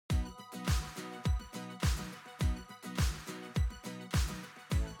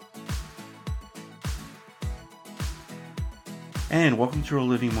and welcome to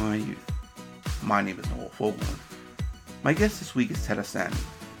Reliving My Youth. My name is Noel. My guest this week is Ted Ansani.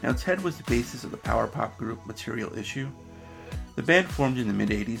 Now, Ted was the bassist of the power pop group Material Reissue. The band formed in the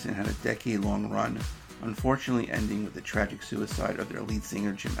mid-80s and had a decade-long run, unfortunately ending with the tragic suicide of their lead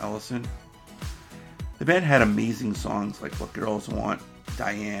singer Jim Ellison. The band had amazing songs like What Girls Want,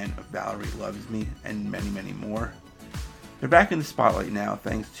 Diane, Valerie Loves Me, and many, many more. They're back in the spotlight now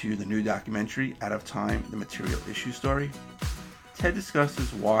thanks to the new documentary, Out of Time, the Material Reissue story. Ted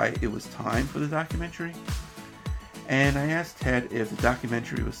discusses why it was time for the documentary, and I asked Ted if the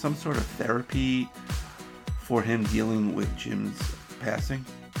documentary was some sort of therapy for him dealing with Jim's passing.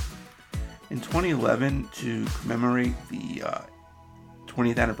 In 2011, to commemorate the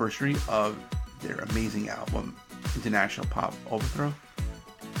 20th anniversary of their amazing album, International Pop Overthrow,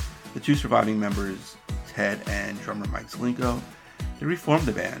 the two surviving members, Ted and drummer Mike Zelenko, they reformed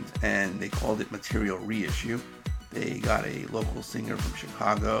the band and they called it Material Reissue. They got a local singer from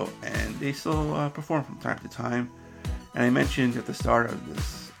Chicago, and they still perform from time to time. And I mentioned at the start of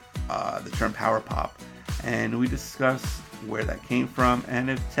this the term power pop, and we discussed where that came from and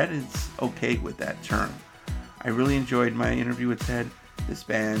if Ted is okay with that term. I really enjoyed my interview with Ted. This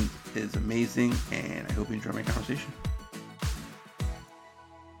band is amazing, and I hope you enjoy my conversation.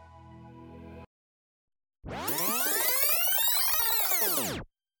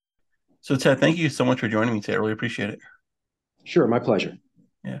 So Ted, thank you so much for joining me today. I really appreciate it. Sure, my pleasure.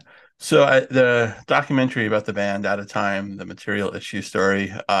 Yeah. So the documentary about the band, Out of Time, the Material Reissue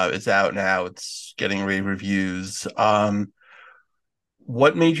story, is out now. It's getting rave reviews.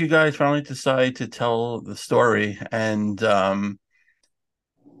 What made you guys finally decide to tell the story, and how'd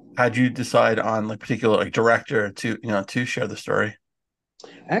you decide on particular director to share the story?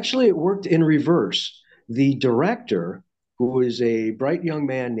 Actually, it worked in reverse. The director, who is a bright young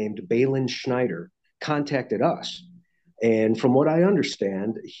man named Balin Schneider, contacted us. And from what I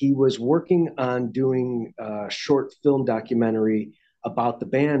understand, he was working on doing a short film documentary about the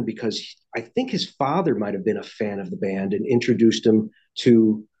band because I think his father might have been a fan of the band and introduced him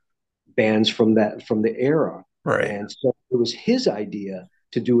to bands from the era. Right. And so it was his idea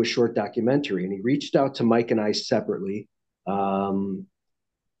to do a short documentary. And he reached out to Mike and I separately.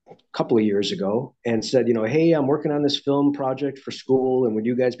 A couple of years ago and said, hey, I'm working on this film project for school, and would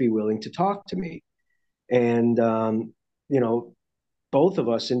you guys be willing to talk to me? And you know, both of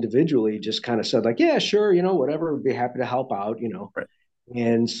us individually just kind of said, yeah, sure, whatever, would be happy to help out. Right.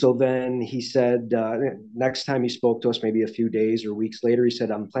 And so then he said, next time he spoke to us, maybe a few days or weeks later, he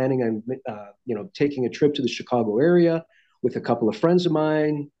said, I'm planning on, taking a trip to the Chicago area with a couple of friends of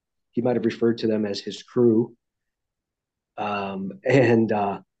mine. He might have referred to them as his crew. And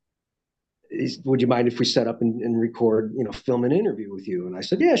would you mind if we set up and record, film an interview with you? And I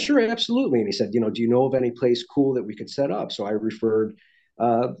said, yeah, sure, absolutely. And he said, do you know of any place cool that we could set up? So I referred,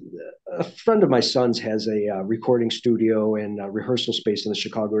 uh, a friend of my son's has a recording studio and a rehearsal space in the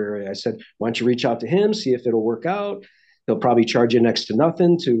Chicago area. I said, why don't you reach out to him, see if it'll work out? He'll probably charge you next to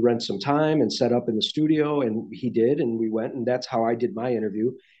nothing to rent some time and set up in the studio. And he did, and we went, and that's how I did my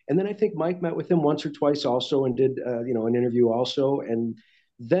interview. And then I think Mike met with him once or twice also and did, an interview also. And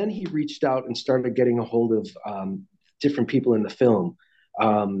then he reached out and started getting a hold of different people in the film,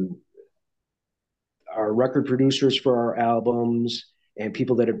 um, our record producers for our albums, and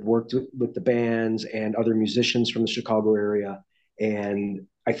people that had worked with the bands and other musicians from the Chicago area. And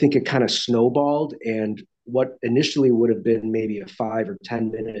I think it kind of snowballed. And what initially would have been maybe a 5 or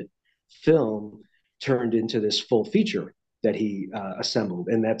 10 minute film turned into this full feature that he assembled.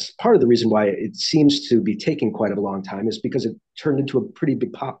 And that's part of the reason why it seems to be taking quite a long time, is because it turned into a pretty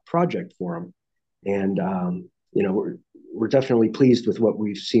big pop project for him. And, we're definitely pleased with what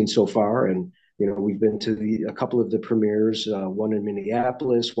we've seen so far. And, we've been to a couple of the premieres, one in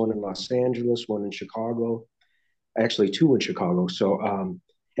Minneapolis, one in Los Angeles, one in Chicago, actually two in Chicago. So,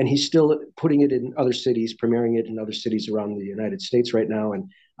 and he's still putting it in other cities, premiering it in other cities around the United States right now. And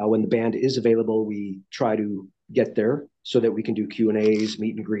when the band is available, we try to get there so that we can do Q&As,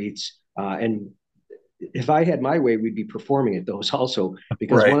 meet and greets. And if I had my way, we'd be performing at those also,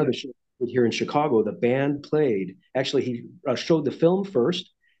 because Right. one of the shows here in Chicago, the band played, actually he showed the film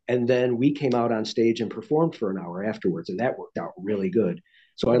first, and then we came out on stage and performed for an hour afterwards, and that worked out really good.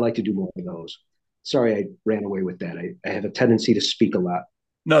 So I like to do more of those. Sorry, I ran away with that. I have a tendency to speak a lot.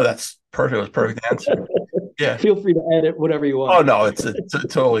 No, that's perfect. It was a perfect answer. Yeah. Feel free to edit whatever you Oh want. no, it's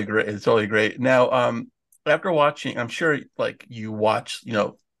totally great. It's totally great. Now, after watching, I'm sure you watch,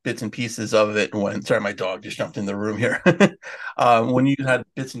 bits and pieces of it when sorry, my dog just jumped in the room here. When you had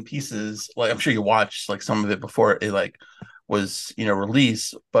bits and pieces, I'm sure you watched some of it before it was,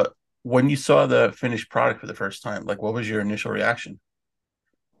 released, but When you saw the finished product for the first time, like what was your initial reaction?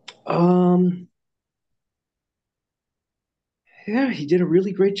 Um, yeah, he did a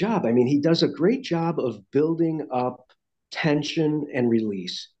really great job. I mean, he does a great job of building up tension and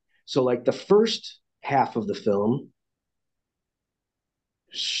release. So, like the first half of the film,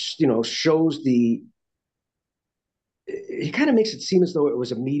 shows the he kind of makes it seem as though it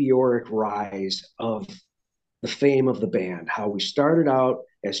was a meteoric rise of the fame of the band, how we started out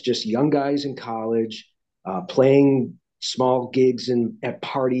as just young guys in college, playing small gigs at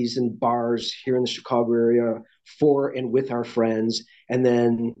parties and bars here in the Chicago area for and with our friends. And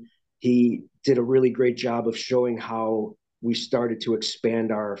then he did a really great job of showing how we started to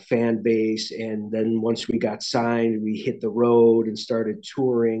expand our fan base. And then once we got signed, we hit the road and started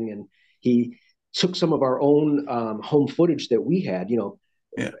touring. And he took some of our own home footage that we had,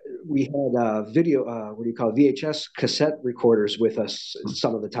 Yeah. we had video, what do you call it, VHS cassette recorders with us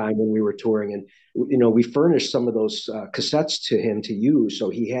some of the time when we were touring, and we furnished some of those cassettes to him to use. So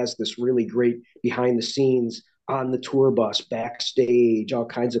he has this really great behind the scenes on the tour bus, backstage, all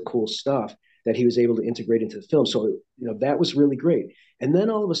kinds of cool stuff that he was able to integrate into the film. So that was really great. And then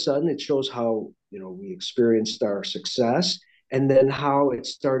all of a sudden, it shows how we experienced our success, and then how it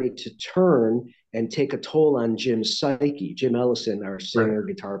started to turn and take a toll on Jim's psyche, Jim Ellison, our Right. singer,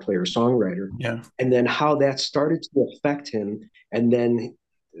 guitar player, songwriter, Yeah. and then how that started to affect him. And then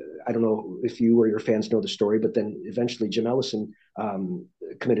I don't know if you or your fans know the story, but then eventually Jim Ellison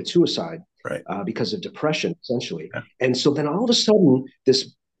committed suicide Right. because of depression, essentially. Yeah. And so then all of a sudden,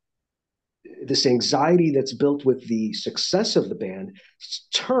 this anxiety that's built with the success of the band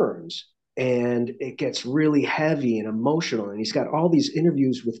turns, and it gets really heavy and emotional. And he's got all these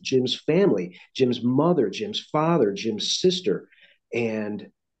interviews with Jim's family, Jim's mother, Jim's father, Jim's sister, and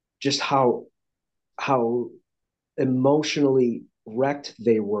just how emotionally wrecked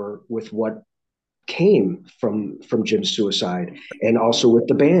they were with what came from Jim's suicide, and also with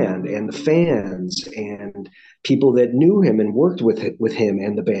the band and the fans and people that knew him and worked with him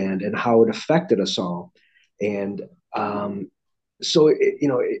and the band, and how it affected us all. And so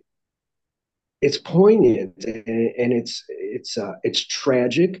it's poignant, and it's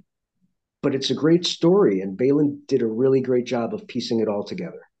tragic, but it's a great story. And Balin did a really great job of piecing it all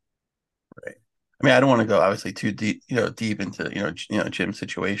together. Right. I mean, I don't want to go obviously too deep, deep into Jim's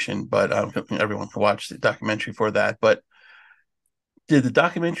situation, but everyone can watch the documentary for that. But did the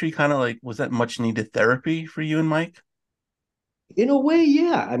documentary kind of like was that much needed therapy for you and Mike? In a way,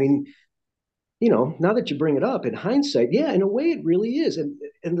 yeah. I mean, now that you bring it up, in hindsight, yeah, in a way it really is. And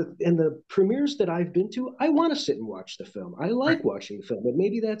the premieres that I've been to, I want to sit and watch the film. I Right. like watching the film, and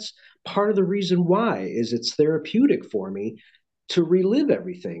maybe that's part of the reason why is it's therapeutic for me to relive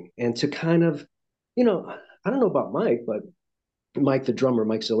everything and to kind of, I don't know about Mike, but Mike the drummer,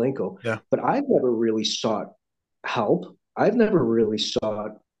 Mike Zelenko, Yeah. but I've never really sought help. I've never really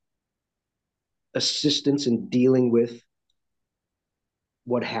sought assistance in dealing with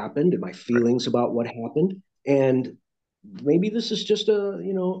what happened and my Right. feelings about what happened. And maybe this is just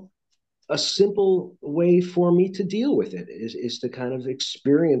a simple way for me to deal with it is to kind of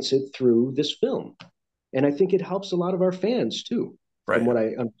experience it through this film. And I think it helps a lot of our fans too, from Right. what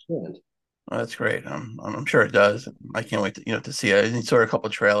I understand. Well, that's great. I'm sure it does. I can't wait to to see it. I saw a couple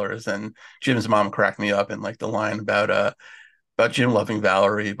of trailers, and Jim's mom cracked me up in like the line about Jim loving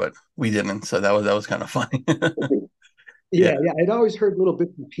Valerie, but we didn't. So that was kind of funny. Yeah. Yeah, yeah. I'd always heard little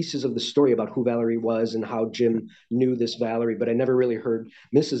bits and pieces of the story about who Valerie was and how Jim knew this Valerie, but I never really heard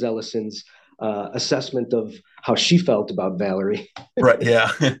Mrs. Ellison's assessment of how she felt about Valerie. Right. Yeah.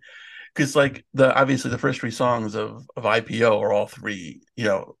 Because like the obviously the first three songs of IPO are all three,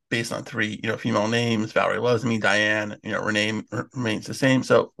 based on three, female names. Valerie Loves Me, Diane, Renee remains the same.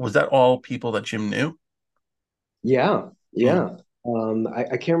 So was that all people that Jim knew? Yeah, Mm. yeah.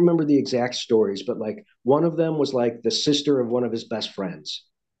 I can't remember the exact stories, but like one of them was like the sister of one of his best friends.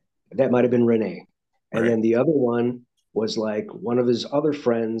 That might have been Renee. And Right. then the other one was like one of his other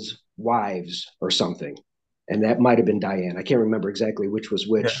friends' wives or something. And that might have been Diane. I can't remember exactly which was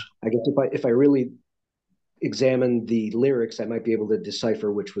Yeah. which. I guess if I really examine the lyrics, I might be able to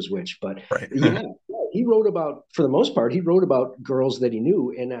decipher which was which. But Right. yeah, he wrote about, for the most part, he wrote about girls that he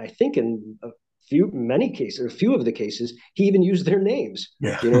knew. And I think in many cases, a few of the cases, he even used their names.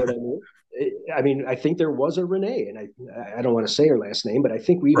 Yeah. You know what I mean? I mean, I think there was a Renee, and I don't want to say her last name, but I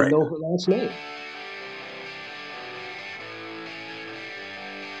think we even Right. know her last name.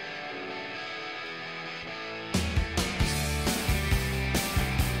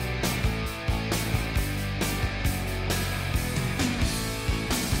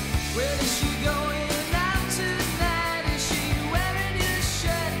 Where is she going out tonight? Is she wearing your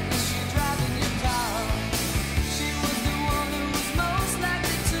shirt? Is she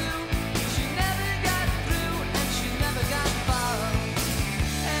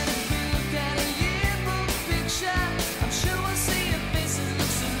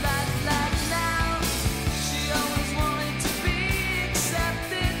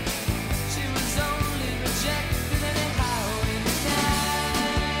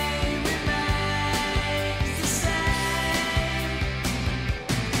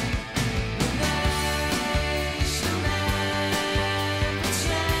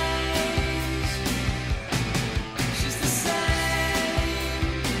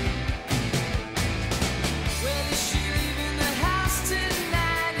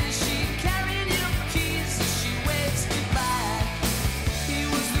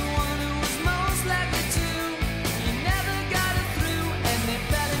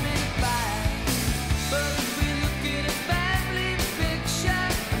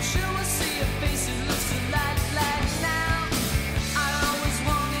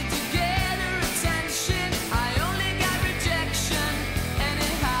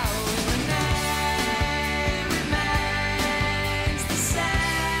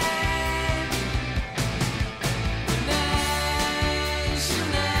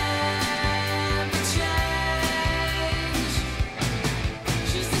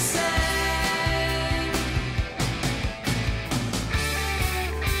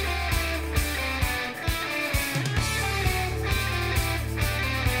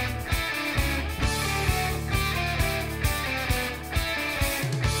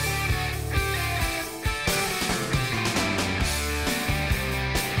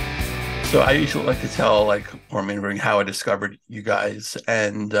So I usually like to tell, like, or remembering how I discovered you guys.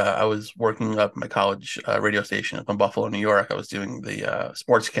 And I was working up my college radio station up in Buffalo, New York. I was doing the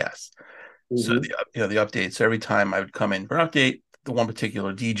sportscast. So Mm-hmm. the update. So every time I would come in for an update, the one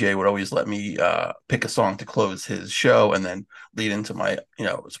particular DJ would always let me pick a song to close his show and then lead into my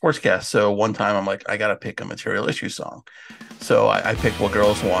sportscast. So one time I'm like, I gotta pick a Material Issue song. So I picked What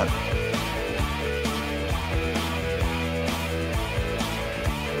Girls Want.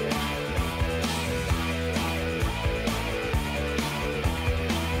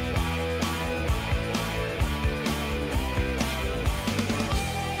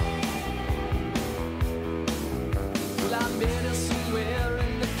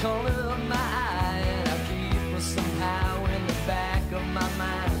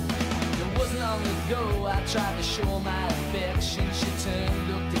 Tried to show my affection. She turned,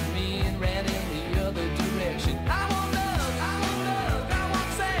 looked at me, and ran in the other direction. I want love, I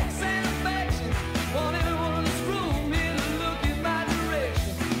want sex and affection. Want everyone in this room here to look in my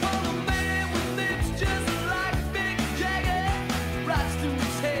direction. Want a man with lips just like a big Jagger, rides through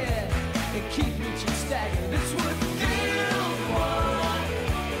his head and keep me just staggered. It's what girls want.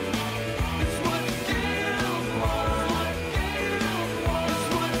 It's what girls want. It's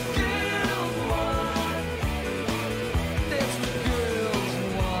what girls want. That's what girls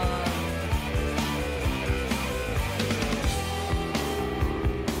want.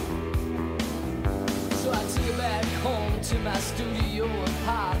 So I took her back home to my studio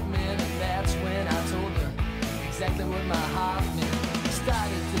apartment, and that's when I told her exactly what my heart meant. I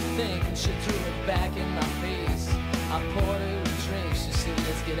started to think, and she threw it back in my face. I poured her a drink, she said,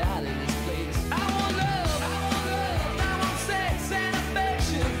 let's get out of this place. I want love, I want sex and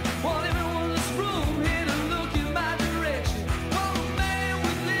affection. Want everyone in this room here to look in my direction. Want a man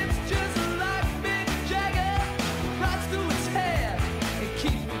with lips just like Mick Jagger, rides through his hair and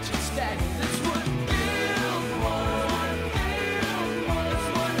keeps me just staggered. That's what girls want. That's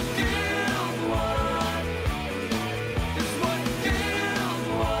what girls want. That's what girls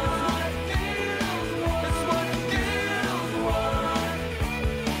want. That's what girls want. That's what girls want.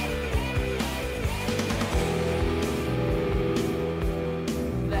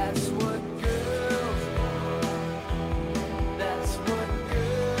 That's what girls want. That's what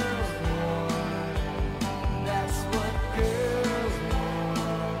girls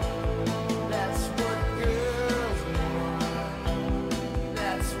want. That's what girls want.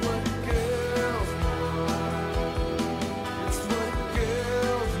 That's what girls want. It's what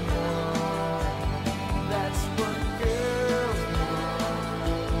girls want. That's what girls want.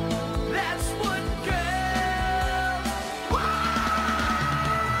 That's what girls want.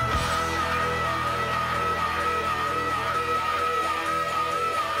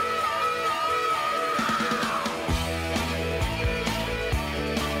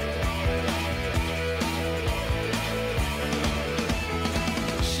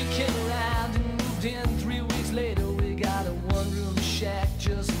 She came around and moved in 3 weeks later. We got a one-room shack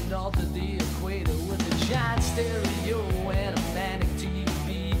just north of the equator with a giant stereo and a manic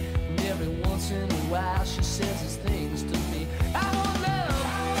TV. And every once in a while she says these things to me. I want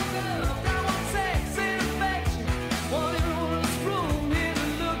love, I want sex and affection. Want everyone in this room here to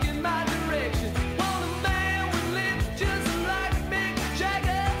look in my direction. Want a man with lips just like Mick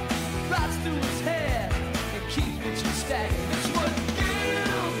Jagger, rides through his hair and keeps me just staggered. It's what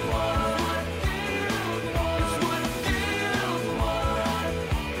girls want. It's what girls want.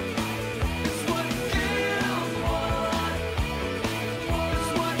 It's what girls want. It's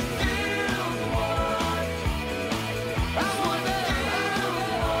what girls want. I want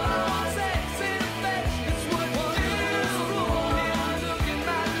love, I want sex and affection. It's what girls want. Here to look in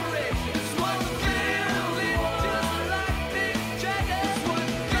my direction. It's what girls live just like Mick Jagger. It's what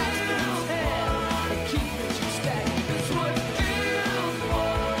rides through his hair and keeps me just staggered. It's what girls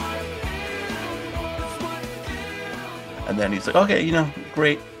want. It's what girls. And then he's like, okay,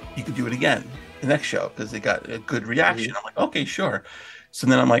 great. You could do it again the next show because they got a good reaction. I'm like, okay, sure. So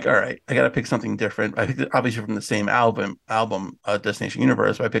then I'm like, all right, I got to pick something different. I picked it obviously from the same album, Destination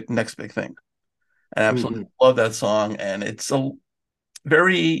Universe. But I picked Next Big Thing. And I absolutely love that song. And it's a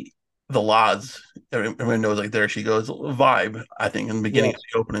very the Laws. Everyone knows, like, There She Goes vibe, I think, in the beginning Yeah. of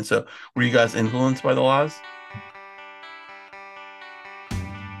the opening. So were you guys influenced by the Laws?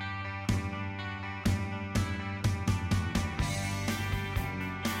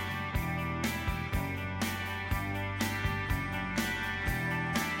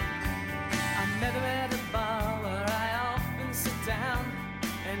 I met her at a bar where I often sit down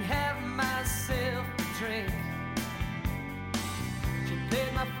and have myself a drink. She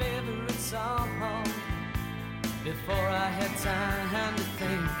played my favorite song before I had time to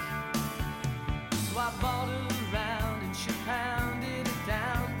think. I bought her around and she pounded it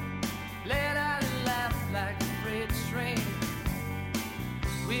down. Let out a laugh like a freight train.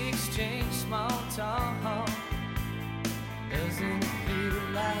 We exchanged small talk. Doesn't it feel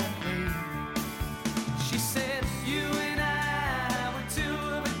like rain? She said, you and I were two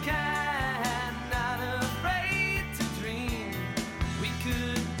of a kind, not afraid to dream. We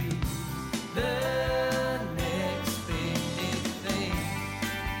could be the next big thing.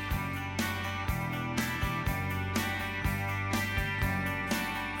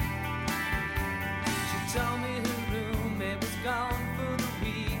 She told me her roommate was gone for the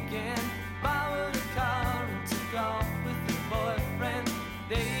weekend, borrowed a car and took off with her boyfriend.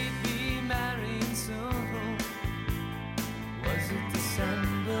 They'd be marrying soon. Was it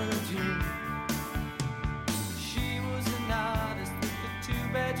December or June? She was an artist with a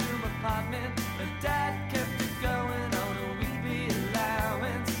two-bedroom apartment. Her dad kept her going on a weekly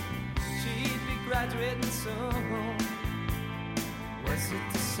allowance. She'd be graduating soon. Was it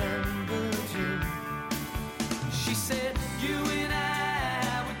December or June? She said, you and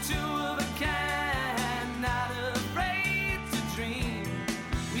I were two of a kind, not afraid to dream.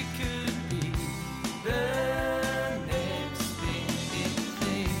 We could be the next big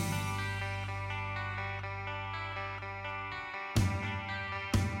thing.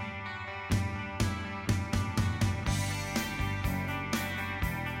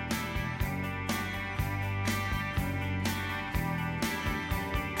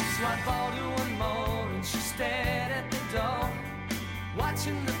 So I bought her one more and she stared at the door,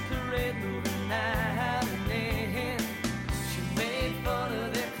 watching the parade moving out and in. She made fun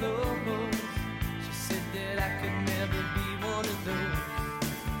of their clothes. She said that I could never be one of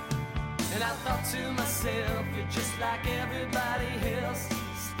those. And I thought to myself, you're just like everybody else,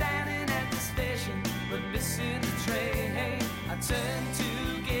 standing at the station but missing the train. I turned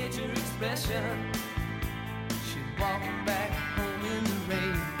to gauge her expression. She'd walk back home in the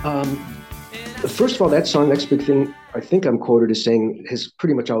rain. First of all, that song, Next Big Thing, I think I'm quoted as saying, has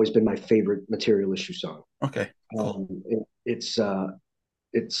pretty much always been my favorite Material Issue song. Okay. Cool. It's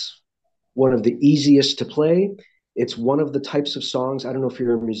one of the easiest to play. It's one of the types of songs, I don't know if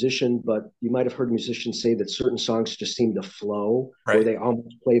you're a musician, but you might have heard musicians say that certain songs just seem to flow, Right. where they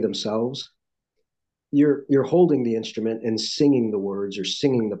almost play themselves. You're holding the instrument and singing the words or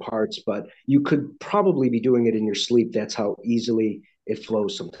singing the parts, but you could probably be doing it in your sleep. That's how easily it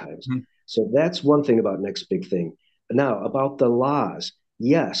flows sometimes. Mm-hmm. So that's one thing about Next Big Thing. Now, about the La's,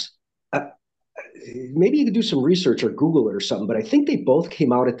 yes. Maybe you could do some research or Google it or something, but I think they both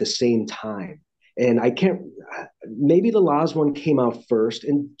came out at the same time. And I can't, maybe the La's one came out first.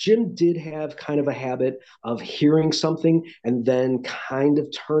 And Jim did have kind of a habit of hearing something and then kind of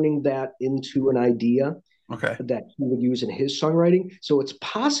turning that into an idea. Okay. That he would use in his songwriting. So it's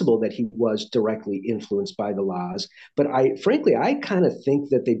possible that he was directly influenced by the La's. But frankly, I kind of think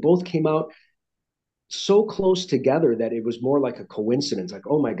that they both came out so close together that it was more like a coincidence. Like,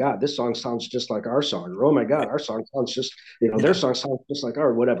 oh my God, this song sounds just like our song. Or, oh my God, our song sounds just, their song sounds just like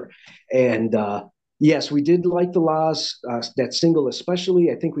our whatever. And yes, we did like the La's, that single especially.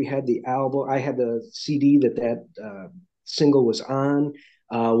 I think we had the album. I had the CD that single was on.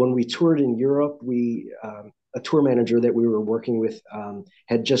 When we toured in Europe, a tour manager that we were working with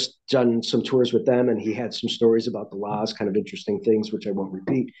had just done some tours with them, and he had some stories about the La's, kind of interesting things, which I won't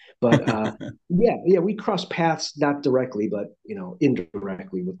repeat. But yeah, we crossed paths, not directly, but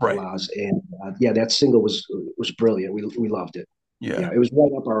indirectly with the La's, and that single was brilliant. We loved it. Yeah, it was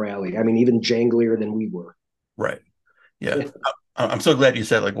right up our alley. I mean, even janglier than we were. Right. Yeah. I'm so glad you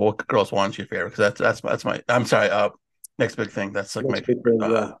said like "What Girls Want You" favorite, because that's my. I'm sorry. Next Big Thing. That's like Next my favorite.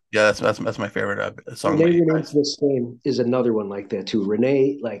 That's my favorite song. Renee Renee's The Same is another one like that too.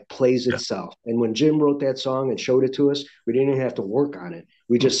 Renee like plays itself. And when Jim wrote that song and showed it to us, we didn't even have to work on it.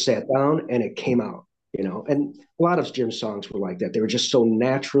 We just sat down and it came out. And a lot of Jim's songs were like that. They were just so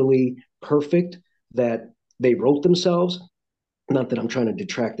naturally perfect that they wrote themselves. Not that I'm trying to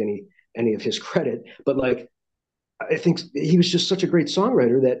detract any of his credit, but like I think he was just such a great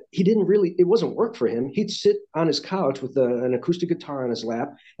songwriter that it wasn't work for him. He'd sit on his couch with an acoustic guitar on his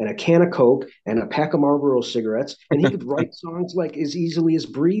lap and a can of Coke and a pack of Marlboro cigarettes, and he could write songs like as easily as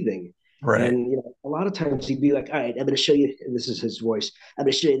breathing. Right. And a lot of times he'd be like, all right, I'm going to show you, and this is his voice, I'm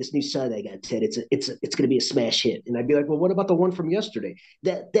going to show you this new song I got, Ted. It's going to be a smash hit. And I'd be like, well, what about the one from yesterday?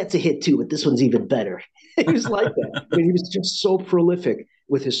 That's a hit too, but this one's even better. He was like that. I mean, he was just so prolific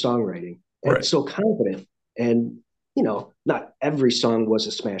with his songwriting and so confident. And not every song was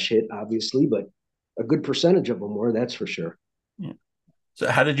a smash hit, obviously, but a good percentage of them were, that's for sure. Yeah. So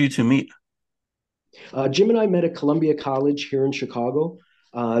how did you two meet? Jim and I met at Columbia College here in Chicago.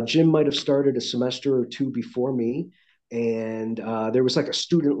 Jim might have started a semester or two before me, and there was like a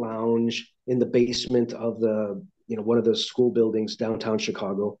student lounge in the basement of the one of the school buildings downtown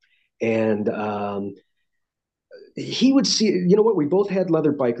Chicago, and he would see, what, we both had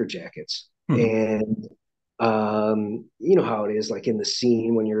leather biker jackets, Mhm. and you know how it is, like in the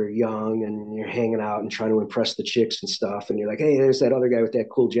scene when you're young and you're hanging out and trying to impress the chicks and stuff, and you're like, hey, there's that other guy with that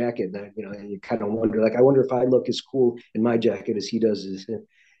cool jacket, and you kind of wonder, like, I wonder if I look as cool in my jacket as he does,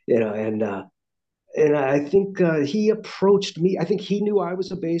 and I think he approached me. I think he knew I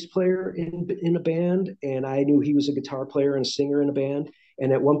was a bass player in a band, and I knew he was a guitar player and a singer in a band.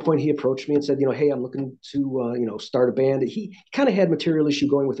 And at one point, he approached me and said, "Hey, I'm looking to start a band." He kind of had Material Issue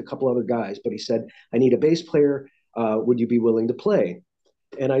going with a couple other guys, but he said, "I need a bass player. Would you be willing to play?"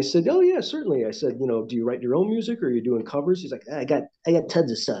 And I said, "Oh yeah, certainly." I said, "Do you write your own music or are you doing covers?" He's like, "I got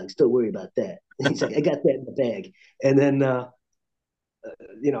tons of songs. Don't worry about that." He's like, "I got that in the bag." And then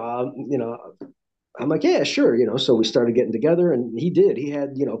you know, I'm like, yeah, sure. So we started getting together, and he did. He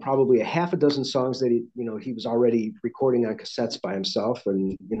had, probably a half a dozen songs that he was already recording on cassettes by himself,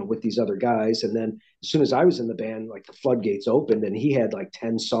 and with these other guys. And then as soon as I was in the band, like the floodgates opened, and he had like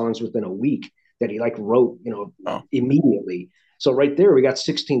 10 songs within a week that he like wrote, Oh, immediately. So right there, we got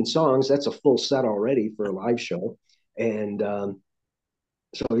 16 songs. That's a full set already for a live show. And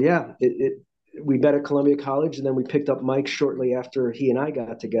so yeah, we met at Columbia College, and then we picked up Mike shortly after he and I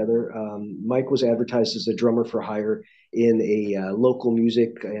got together. Mike was advertised as a drummer for hire in a local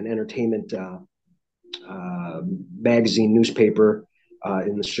music and entertainment uh, magazine newspaper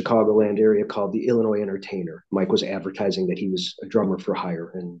in the Chicagoland area called the Illinois Entertainer. Mike was advertising that he was a drummer for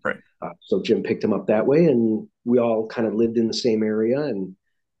hire, and right. so Jim picked him up that way, and we all kind of lived in the same area,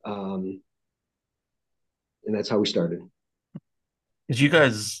 um, and that's how we started. Did you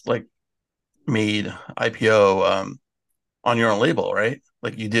guys like made IPO on your own label, right?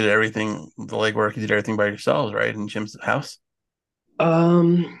 Like you did everything, the legwork, you did everything by yourselves, right? In Jim's house.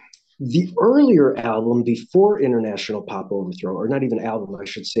 Um, the earlier album before International Pop Overthrow, or not even album, I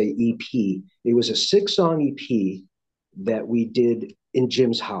should say EP, it was a 6-song EP that we did in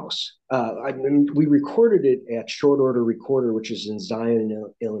Jim's house. I mean, we recorded it at Short Order Recorder, which is in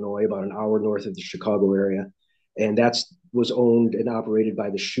Zion, Illinois, about an hour north of the Chicago area. And that's was owned and operated by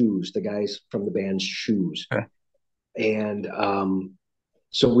the Shoes, the guys from the band Shoes. Okay. And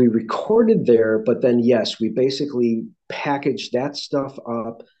so we recorded there, but then, yes, we basically packaged that stuff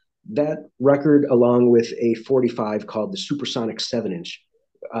up, that record, along with a 45 called the Supersonic 7-inch,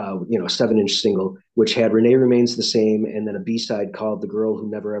 7-inch single, which had Renee Remains the Same, and then a B-side called The Girl Who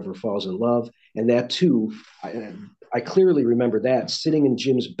Never Ever Falls in Love. And that too, I clearly remember that sitting in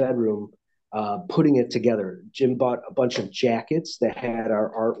Jim's bedroom, putting it together. Jim bought a bunch of jackets that had our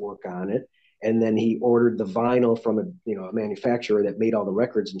artwork on it, and then he ordered the vinyl from a manufacturer that made all the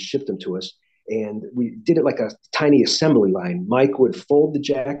records and shipped them to us. And we did it like a tiny assembly line. Mike would fold the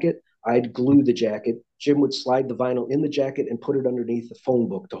jacket, I'd glue the jacket, Jim would slide the vinyl in the jacket and put it underneath the phone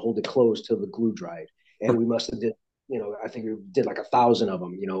book to hold it closed till the glue dried. And we must have did, I think we did like 1,000 of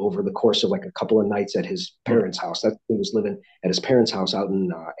them, over the course of like a couple of nights at his parents' house. That he was living at his parents' house out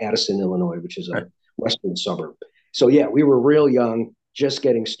in Addison, Illinois, which is a Right. western suburb. So yeah, we were real young, just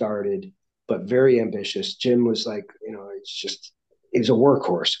getting started, but very ambitious. Jim was like, it was a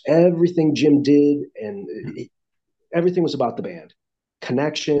workhorse. Everything Jim did, and everything was about the band.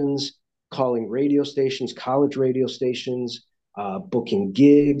 Connections, calling radio stations, college radio stations, booking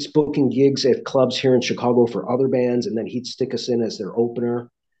gigs at clubs here in Chicago for other bands, and then he'd stick us in as their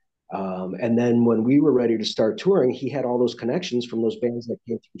opener. And then when we were ready to start touring, he had all those connections from those bands that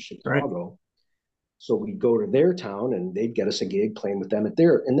came through Right. Chicago. So we'd go to their town, and they'd get us a gig playing with them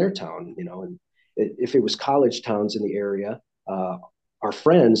in their town, And if it was college towns in the area, our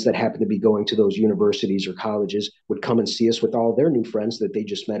friends that happened to be going to those universities or colleges would come and see us with all their new friends that they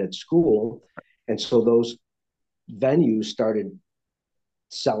just met at school. And so those venues started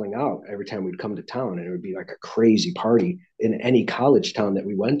selling out every time we'd come to town, and it would be like a crazy party in any college town that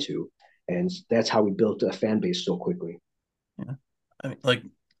we went to. And that's how we built a fan base so quickly. Yeah. I mean, like,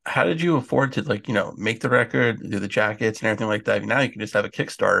 how did you afford to make the record, do the jackets and everything like that? I mean, now you can just have a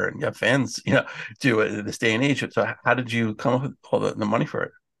Kickstarter and you have fans, do it in this day and age. So how did you come up with all the money for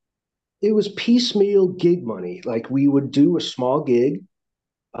it? It was piecemeal gig money. Like, we would do a small gig.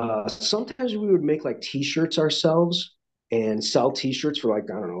 Sometimes we would make like t-shirts ourselves and sell t-shirts for like,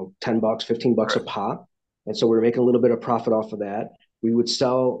 I don't know, $10, $15 a Right. pop. And so we were making a little bit of profit off of that. We would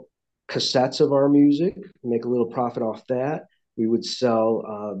sell cassettes of our music, make a little profit off that. We would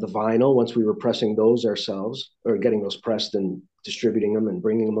sell the vinyl once we were pressing those ourselves, or getting those pressed and distributing them and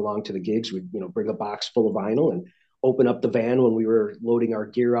bringing them along to the gigs. We'd bring a box full of vinyl, and open up the van when we were loading our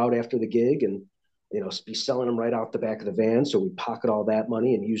gear out after the gig, and be selling them right out the back of the van. So we pocket all that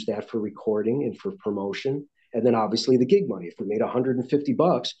money and use that for recording and for promotion. And then obviously the gig money. If we made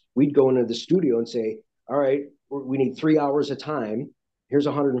 $150, we'd go into the studio and say, all right, we need 3 hours of time. Here's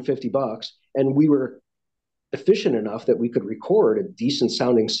 $150. And we were efficient enough that we could record a decent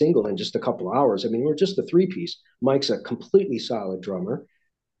sounding single in just a couple of hours. I mean, we're just a 3-piece. Mike's a completely solid drummer.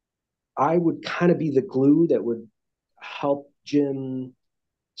 I would kind of be the glue that would help Jim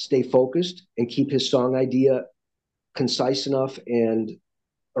stay focused and keep his song idea concise enough and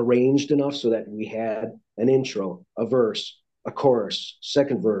arranged enough so that we had an intro, a verse, a chorus,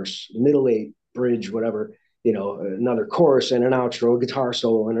 second verse, middle eight, bridge, whatever, another chorus and an outro, a guitar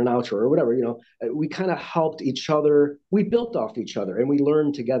solo and an outro, or whatever. We kind of helped each other. We built off each other and we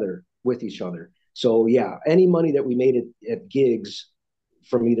learned together with each other. So yeah, any money that we made at gigs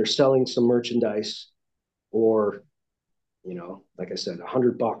from either selling some merchandise or, like I said,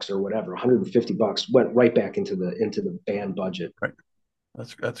 $100 or whatever, $150 went right back into the band budget. Right.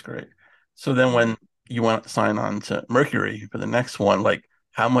 That's great. So then when you went to sign on to Mercury for the next one, like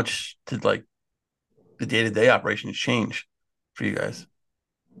how much did like the day-to-day operations change for you guys?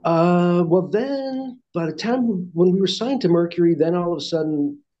 Well, then by the time when we were signed to Mercury, then all of a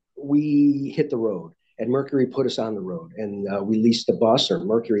sudden we hit the road, and Mercury put us on the road, and we leased a bus, or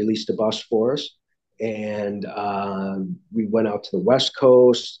Mercury leased a bus for us, and we went out to the West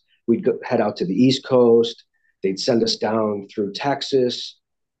Coast. We'd head out to the East Coast. They'd send us down through Texas.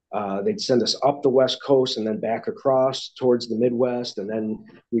 They'd send us up the West Coast and then back across towards the Midwest. And then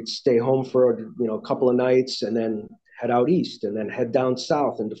we'd stay home for a couple of nights and then head out east and then head down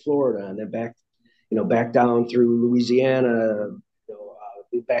south into Florida and then back down through Louisiana,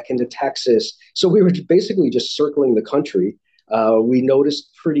 back into Texas. So we were basically just circling the country. We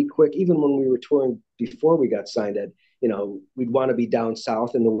noticed pretty quick, even when we were touring before we got signed, that we'd want to be down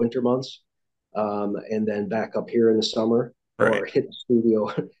south in the winter months. And then back up here in the summer, right, or hit the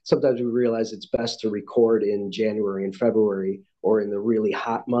studio. Sometimes we realize it's best to record in January and February, or in the really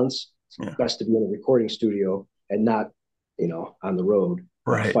hot months. It's best to be in a recording studio and not, on the road,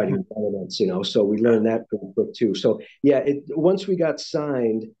 right, fighting elements. So we learned that pretty quick too. So yeah, once we got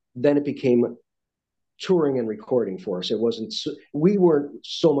signed, then it became touring and recording for us. We weren't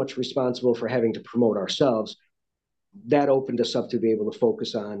so much responsible for having to promote ourselves. That opened us up to be able to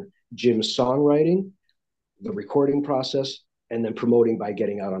focus on Jim's songwriting, the recording process, and then promoting by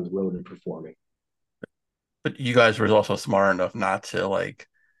getting out on the road and performing. But you guys were also smart enough not to like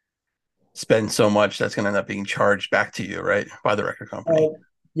spend so much that's going to end up being charged back to you, right, by the record company.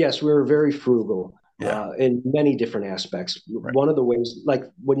 Yes, we were very frugal. Yeah. In many different aspects. Right. One of the ways, like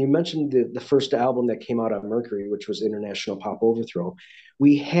when you mentioned the first album that came out on Mercury, which was International Pop Overthrow,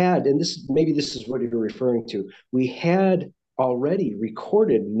 we had, and this is what you're referring to, we had already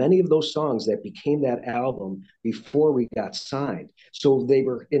recorded many of those songs that became that album before we got signed. So they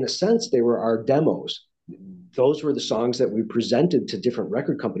were, in a sense, they were our demos. Those were the songs that we presented to different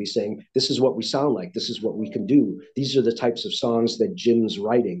record companies saying, this is what we sound like. This is what we can do. These are the types of songs that Jim's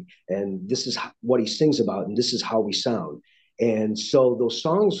writing. And this is what he sings about. And this is how we sound. And so those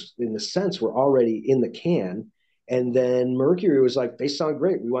songs, in a sense, were already in the can. And then Mercury was like, they sound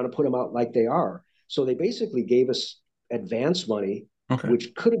great. We want to put them out like they are. So they basically gave us advance money,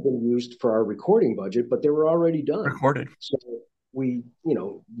 which could have been used for our recording budget, but they were already done. Recorded. So we,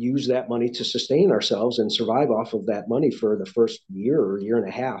 use that money to sustain ourselves and survive off of that money for the first year or year and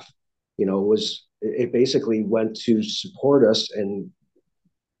a half. It basically went to support us and,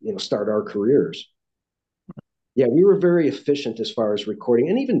 start our careers. Yeah, we were very efficient as far as recording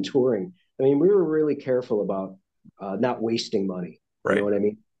and even touring. I mean, we were really careful about not wasting money. Right. You know what I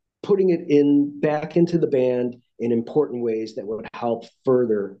mean? Putting it back into the band in important ways that would help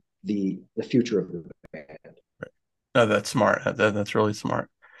further the future of the band. No, that's smart. That's really smart.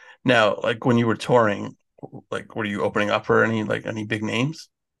 Now, like when you were touring, like were you opening up for any big names?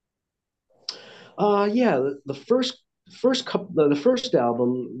 Yeah, the first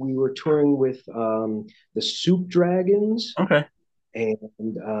album we were touring with the Soup Dragons. Okay. And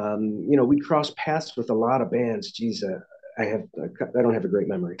we crossed paths with a lot of bands. Geez, I don't have a great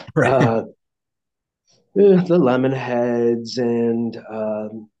memory. Right. The Lemonheads and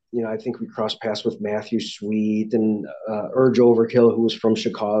I think we crossed paths with Matthew Sweet and Urge Overkill, who was from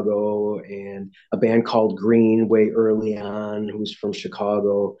Chicago, and a band called Green way early on, who was from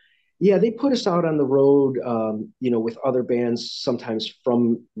Chicago. Yeah, they put us out on the road, with other bands, sometimes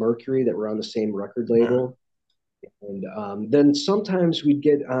from Mercury that were on the same record label. Yeah. And then sometimes we'd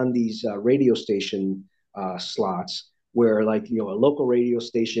get on these radio station slots where like, a local radio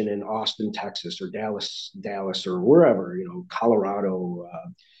station in Austin, Texas, or Dallas, or wherever, Colorado,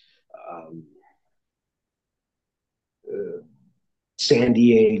 um, San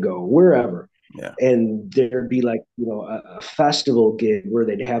Diego, wherever. Yeah. And there'd be like, a festival gig where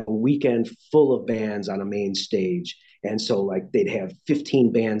they'd have a weekend full of bands on a main stage. And so like they'd have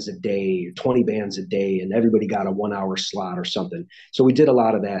 15 bands a day, 20 bands a day, and everybody got a 1 hour slot or something. So we did a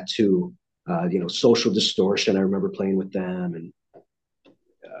lot of that too. Social Distortion, I remember playing with them, and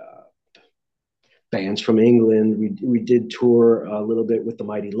bands from England. We did tour a little bit with the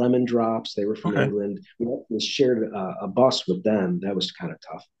Mighty Lemon Drops. They were from England. We shared a bus with them. That was kind of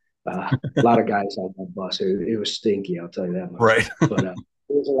tough. A lot of guys on that bus. It was stinky, I'll tell you that much. Right. But it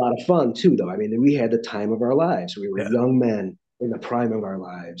was a lot of fun too, though. I mean, we had the time of our lives. We were young men in the prime of our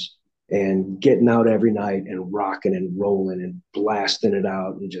lives, and getting out every night and rocking and rolling and blasting it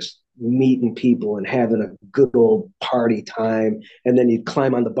out and just meeting people and having a good old party time. And then you'd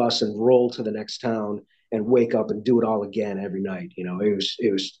climb on the bus and roll to the next town and wake up and do it all again every night.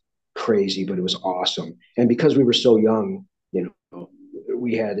 It was crazy, but it was awesome. And because we were so young,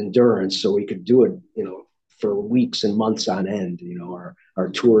 we had endurance, so we could do it, for weeks and months on end. Our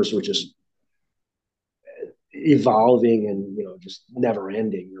tours were just evolving and, just never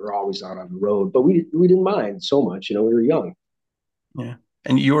ending. We were always out on the road, but we didn't mind so much. We were young. Yeah.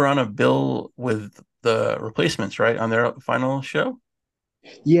 And you were on a bill with the Replacements, right? On their final show?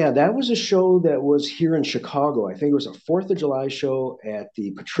 Yeah, that was a show that was here in Chicago. I think it was a 4th of July show at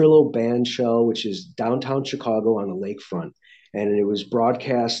the Petrillo Band Shell, which is downtown Chicago on the lakefront. And it was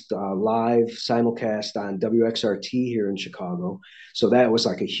broadcast live, simulcast on WXRT here in Chicago. So that was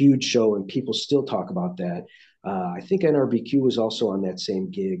like a huge show, and people still talk about that. I think NRBQ was also on that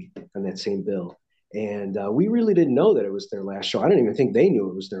same gig, on that same bill. And we really didn't know that it was their last show. I don't even think they knew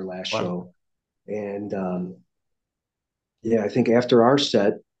it was their last show. And I think after our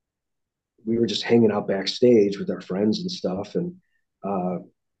set, we were just hanging out backstage with our friends and stuff. And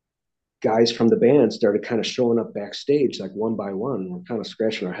guys from the band started kind of showing up backstage, like one by one. We're kind of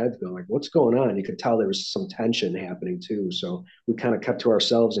scratching our heads going like, what's going on? You could tell there was some tension happening too. So we kind of kept to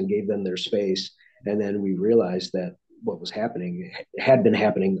ourselves and gave them their space. And then we realized that what was happening had been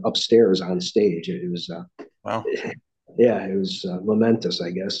happening upstairs on stage. It was wow. Yeah, it was momentous,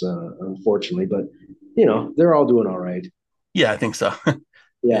 I guess, unfortunately, but they're all doing all right. Yeah, I think so.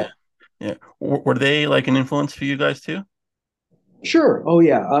 Yeah. Were they like an influence for you guys too? Sure. Oh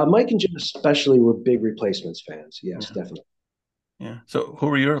yeah. Mike and Jim especially were big Replacements fans. Yes, definitely. Yeah. So who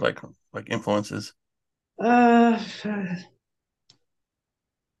were your like influences? Well,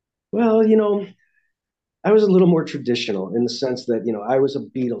 I was a little more traditional in the sense that, I was a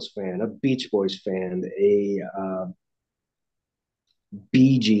Beatles fan, a Beach Boys fan, a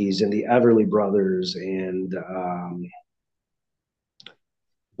Bee Gees and the Everly Brothers, and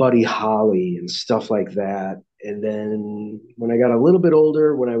Buddy Holly and stuff like that. And then when I got a little bit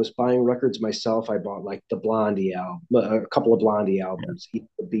older, when I was buying records myself, I bought like the Blondie album, a couple of Blondie albums, Eat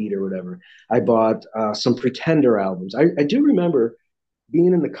the Beat or whatever. I bought some Pretender albums. I do remember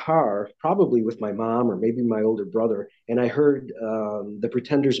being in the car, probably with my mom or maybe my older brother, and I heard the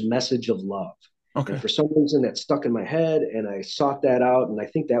Pretenders' Message of Love. Okay. And for some reason that stuck in my head, and I sought that out, and I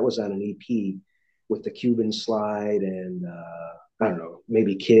think that was on an EP with the Cuban Slide and I don't know,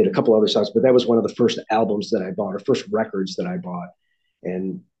 maybe Kid, a couple other songs, but that was one of the first albums that I bought, or first records that I bought.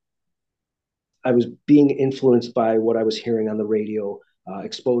 And I was being influenced by what I was hearing on the radio,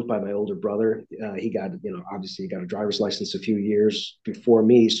 exposed by my older brother. He got, obviously he got a driver's license a few years before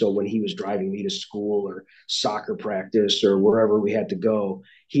me. So when he was driving me to school or soccer practice or wherever we had to go,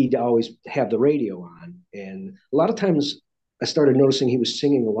 he'd always have the radio on. And a lot of times I started noticing he was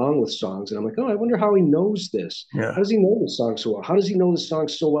singing along with songs, and I'm like, oh, I wonder how he knows this. Yeah. How does he know this song so well? How does he know this song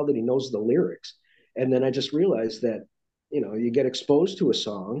so well that he knows the lyrics? And then I just realized that, you get exposed to a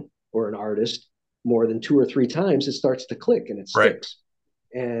song or an artist more than 2 or 3 times, it starts to click and it sticks.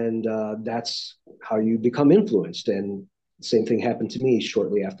 Right. And that's how you become influenced. And the same thing happened to me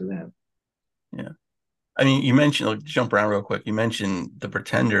shortly after that. Yeah. I mean, you mentioned, jump around real quick. You mentioned the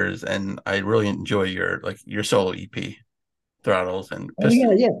Pretenders, and I really enjoy your solo EP. Throttles and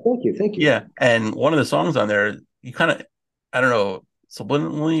Pistons. Yeah, thank you. Yeah, and one of the songs on there, you kind of, I don't know,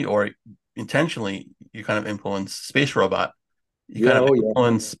 subliminally or intentionally, you kind of influence Space Robot. You kind of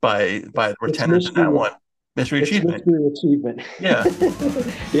influenced by the Pretenders in that one. Mystery Achievement. Mystery Achievement. Yeah.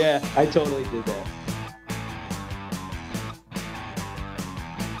 Yeah, I totally did that.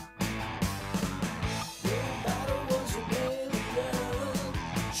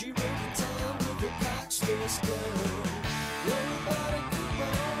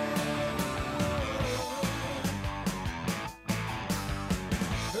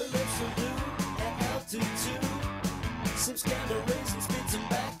 Sips gamma rays and spits them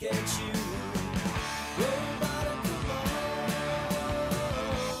back at you. Robot, come on.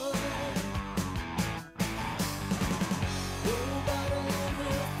 Robot in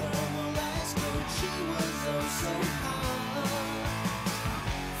her thermal ice coat, she was oh so hot.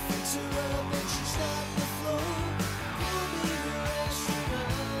 Fix her up and she stopped the flow. Call me her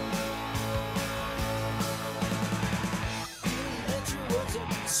astronaut. Electra was a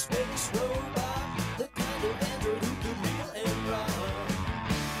space robot, the kind of android who could reel and rock.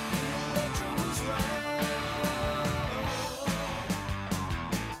 Electra was right.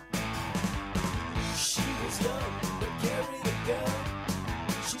 She was young, but carried a gun.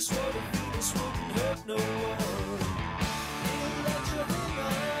 She swore that Venus wouldn't hurt no one. Electra hung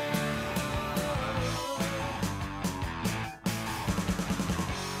on.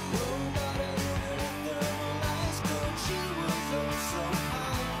 Robot in her thermal ice coat, she was oh so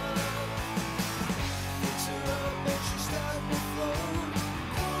hot. Fix her up and she started to float.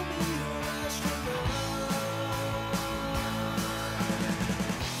 Call me her astronaut.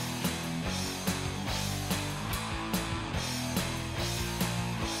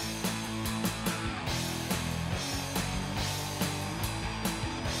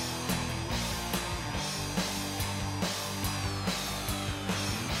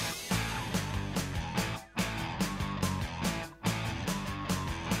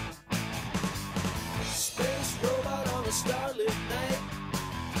 Space robot on a starlit night.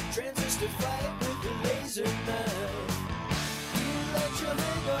 Transistor fight with the laser knife. Electra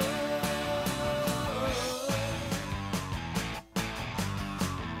hang on.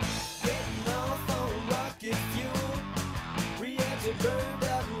 Getting off on rocket fuel. Reactor burned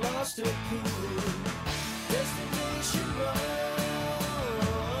out and lost her cool. Destination run.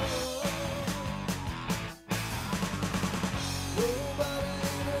 Robot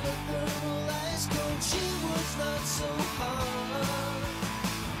in her thermal ice coat, she was not so hot.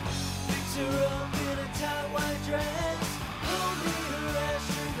 Fix her up in a tight white dress, call me her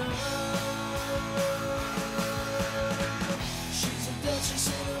astronaut. She's a duchess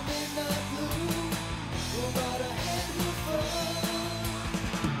in a midnight blue. Robot ahead will fun.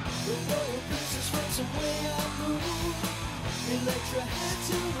 The royal princess from some way out blue. Electra had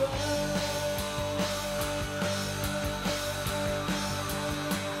to run.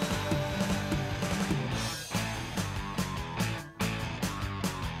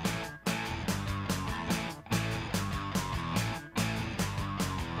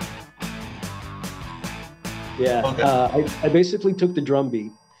 Yeah, Okay. I basically took the drum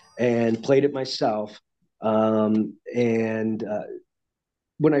beat and played it myself. And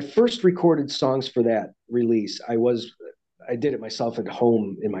when I first recorded songs for that release, I did it myself at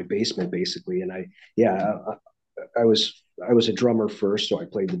home in my basement, basically. And I was a drummer first, so I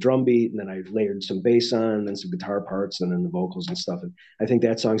played the drum beat, and then I layered some bass on, and then some guitar parts, and then the vocals and stuff. And I think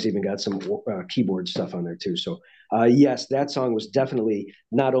that song's even got some keyboard stuff on there too. So yes, that song was definitely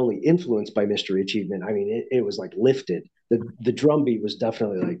not only influenced by Mystery Achievement. I mean, it was like lifted. The drum beat was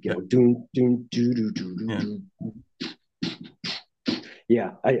definitely like doom doom doo doo doo doo.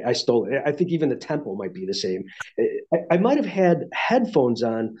 Yeah, I stole it. I think even the tempo might be the same. I might have had headphones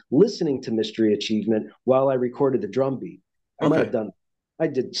on listening to Mystery Achievement while I recorded the drum beat. I might have done. I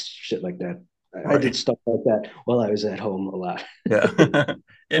did shit like that. I did stuff like that while I was at home a lot. Yeah.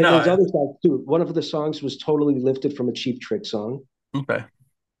 And there's other songs too. One of the songs was totally lifted from a Cheap Trick song. Okay.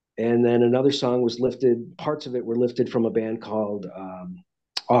 And then another song was lifted. Parts of it were lifted from a band called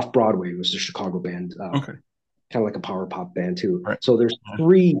Off Broadway. It was a Chicago band. Okay. Kind of like a power pop band too. Right. So there's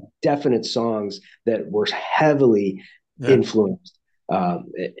 3 definite songs that were heavily influenced,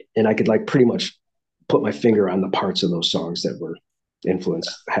 and I could like pretty much put my finger on the parts of those songs that were influenced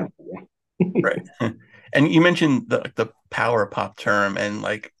heavily. Right. And you mentioned the power pop term, and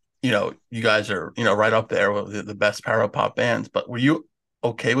like, you guys are, right up there with the best power pop bands, but were you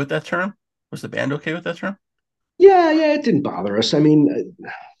okay with that term? Was the band okay with that term? Yeah, it didn't bother us. I mean,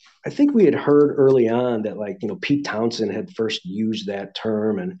 I think we had heard early on that like, Pete Townsend had first used that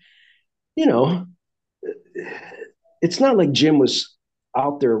term, and, it's not like Jim was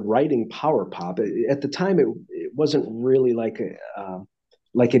out there writing power pop. At the time, it wasn't really like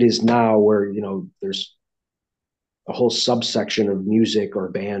it is now, where there's a whole subsection of music or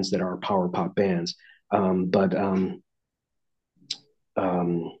bands that are power pop bands. But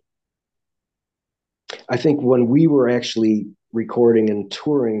I think when we were actually recording and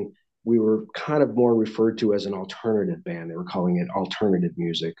touring, we were kind of more referred to as an alternative band. They were calling it alternative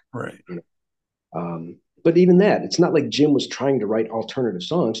music. Right. but even that, it's not like Jim was trying to write alternative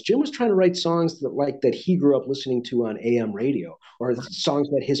songs. Jim was trying to write songs that he grew up listening to on AM radio, or songs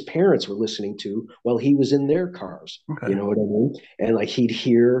that his parents were listening to while he was in their cars. Okay. You know what I mean? And like he'd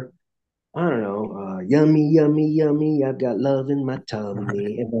hear, I don't know, yummy, yummy, yummy, I've got love in my tummy.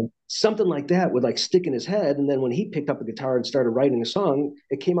 Right. And then something like that would like stick in his head. And then when he picked up a guitar and started writing a song,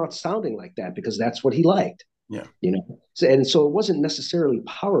 it came out sounding like that because that's what he liked. Yeah. You know? And so it wasn't necessarily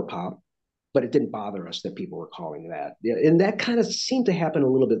power pop, but it didn't bother us that people were calling that. And that kind of seemed to happen a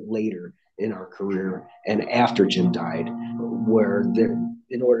little bit later in our career and after Jim died, where there,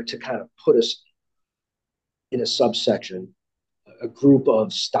 in order to kind of put us in a subsection, a group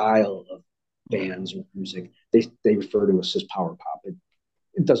of style of bands or music, they refer to us as power pop.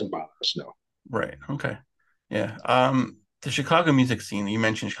 It doesn't bother us, no. Right. Okay. Yeah. The Chicago music scene, you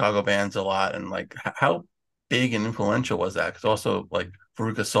mentioned Chicago bands a lot, and like how big and influential was that? Because also like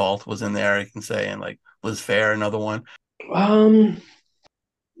Veruca Salt was in there, I can say, and like Liz Phair, another one.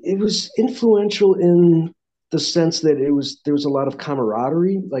 It was influential in the sense that there was a lot of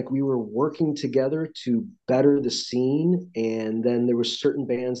camaraderie. Like we were working together to better the scene, and then there were certain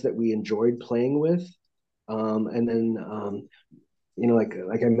bands that we enjoyed playing with, and then you know,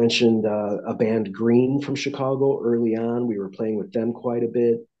 like I mentioned, a band Green from Chicago early on. We were playing with them quite a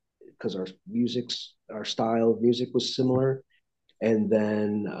bit because our style of music was similar. And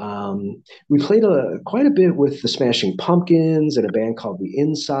then we played quite a bit with the Smashing Pumpkins and a band called the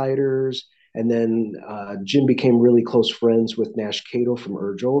Insiders. And then Jim became really close friends with Nash Cato from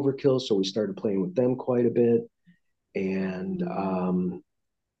Urge Overkill, so we started playing with them quite a bit. And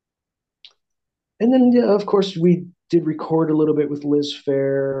then yeah, of course we did record a little bit with Liz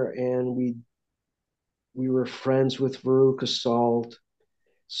Phair, and we were friends with Veruca Salt.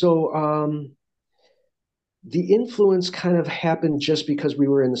 So the influence kind of happened just because we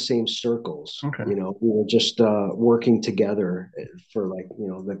were in the same circles. Okay. You know, we were just working together for like, you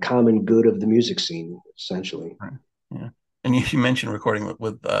know, the common good of the music scene, essentially. Right. Yeah. And you mentioned recording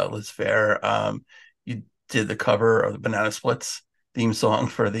with Liz Phair. You did the cover of the Banana Splits theme song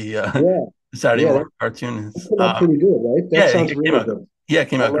for the Saturday morning cartoon. That came out pretty good, right? That sounds really good. Yeah, it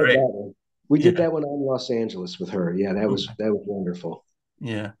came out great. That one. We did that one on Los Angeles with her. Yeah, that was wonderful.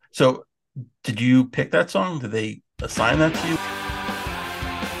 Yeah. So did you pick that song? Did they assign that to you?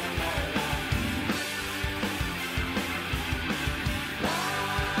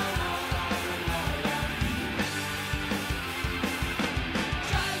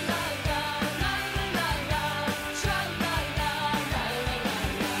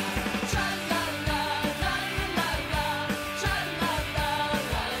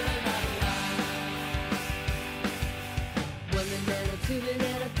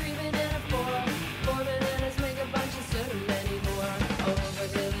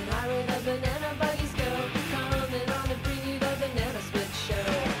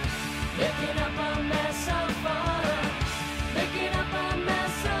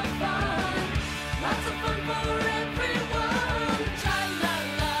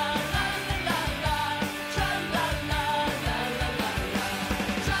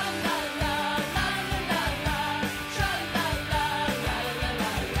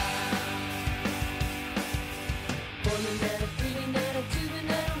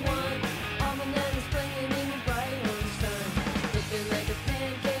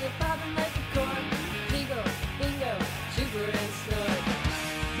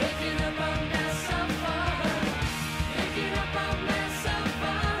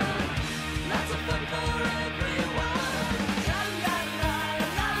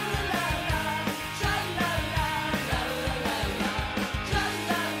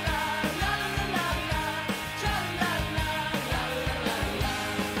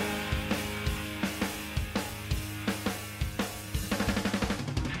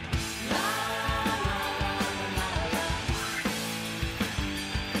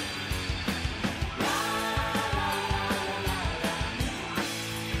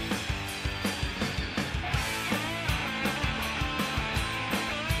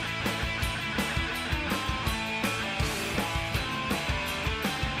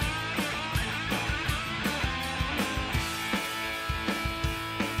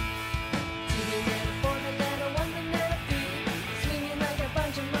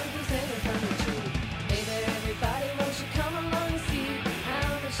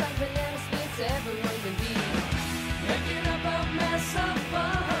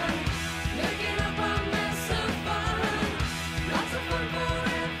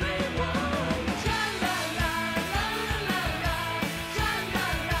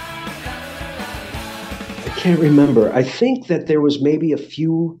 can't remember. I think that there was maybe a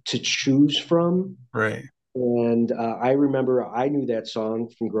few to choose from. Right. And I remember I knew that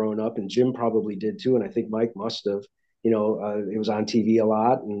song from growing up, and Jim probably did too. And I think Mike must have. It was on TV a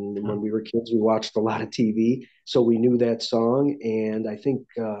lot. And when we were kids, we watched a lot of TV. So we knew that song. And I think,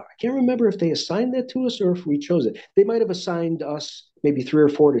 I can't remember if they assigned that to us or if we chose it. They might have assigned us maybe 3 or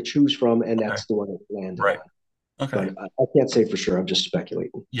 4 to choose from. And that's the one it landed right. on. Okay. But I can't say for sure. I'm just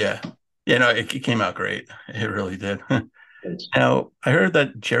speculating. Yeah. Yeah, no, it came out great. It really did. Now, I heard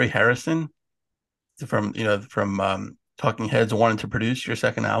that Jerry Harrison from Talking Heads wanted to produce your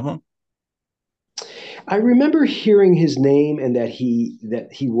second album. I remember hearing his name and that he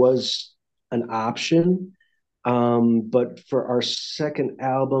was an option. But for our second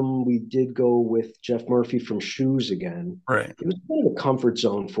album, we did go with Jeff Murphy from Shoes again. Right. It was kind of a comfort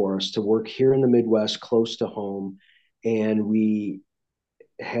zone for us to work here in the Midwest, close to home, and we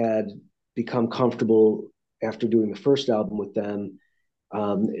had become comfortable after doing the first album with them.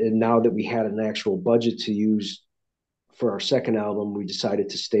 And now that we had an actual budget to use for our second album, we decided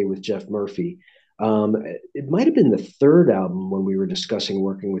to stay with Jeff Murphy. It might have been the third album when we were discussing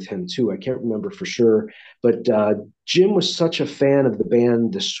working with him too. I can't remember for sure, but Jim was such a fan of the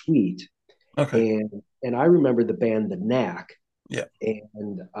band The Sweet. Okay. And I remember the band The Knack. Yeah.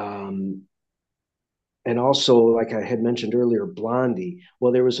 And also, like I had mentioned earlier, Blondie.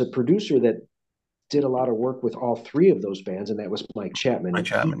 Well, there was a producer that did a lot of work with all 3 of those bands, and that was Mike Chapman.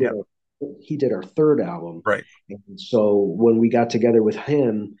 He did our third album. Right. And so when we got together with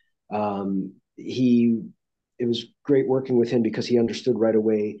him, it was great working with him because he understood right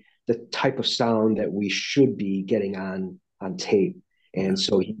away the type of sound that we should be getting on tape. And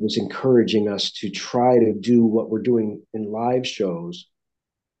so he was encouraging us to try to do what we're doing in live shows,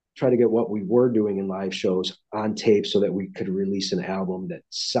 try to get what we were doing in live shows on tape so that we could release an album that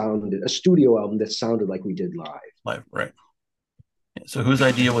sounded, a studio album that sounded like we did live. Live, right. Yeah, so whose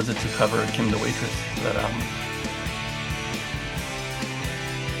idea was it to cover Kim the Waitress for that album?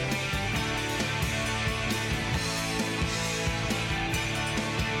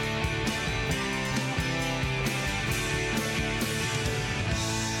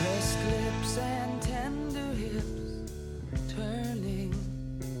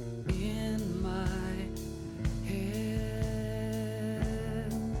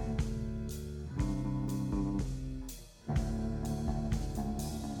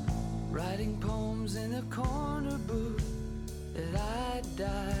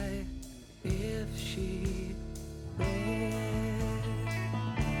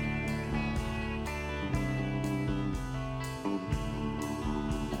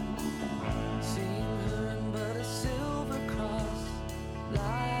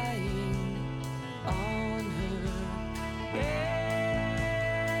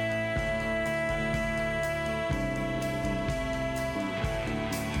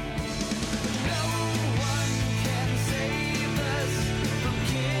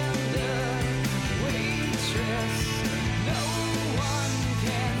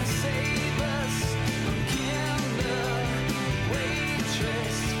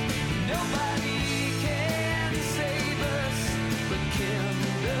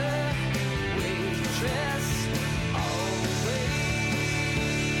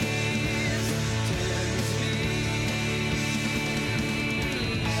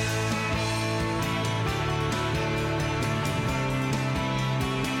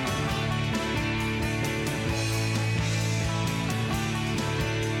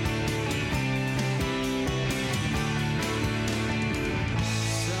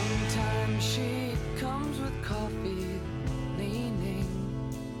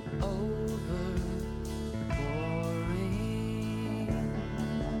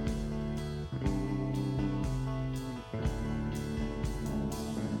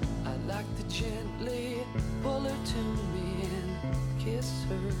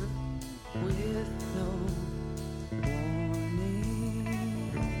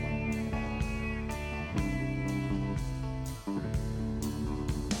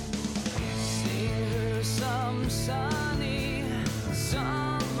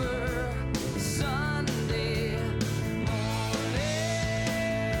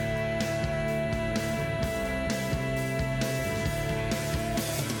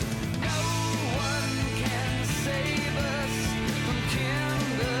 Save us from Kim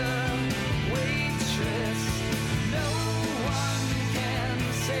the Waitress.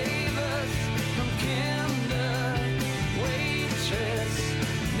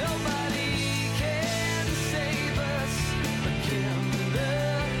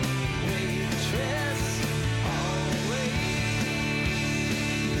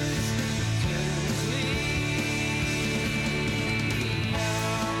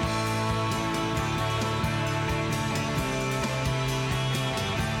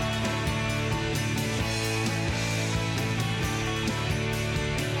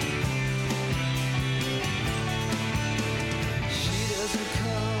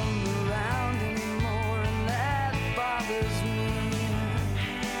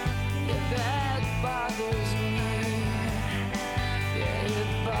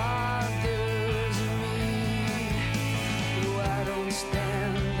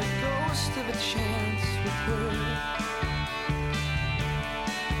 with her.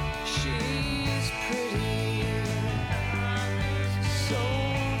 She's pretty, so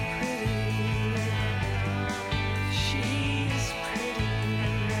pretty. She's pretty,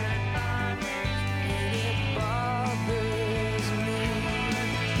 and it bothers me.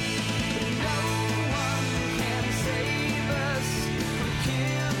 No one can save us from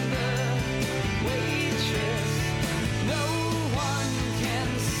Kim the waitress. No one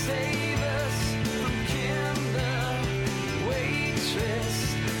can save us from Kim the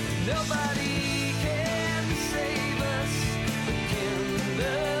waitress. Nobody can save us from Kim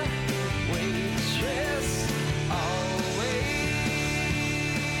the waitress. Always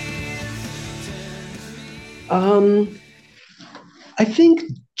turns me. I think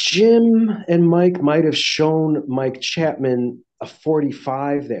Jim and Mike might have shown Mike Chapman a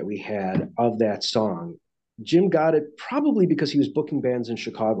 45 that we had of that song. Jim got it probably because he was booking bands in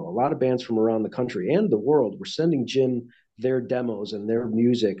Chicago. A lot of bands from around the country and the world were sending Jim their demos and their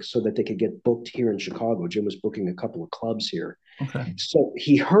music so that they could get booked here in Chicago. Jim was booking a couple of clubs here. Okay. So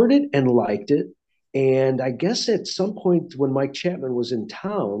he heard it and liked it. And I guess at some point when Mike Chapman was in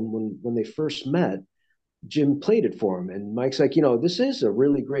town, when they first met, Jim played it for him. And Mike's like, this is a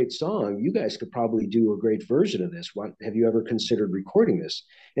really great song. You guys could probably do a great version of this. What, have you ever considered recording this?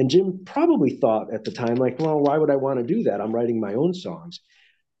 And Jim probably thought at the time, like, well, why would I want to do that? I'm writing my own songs.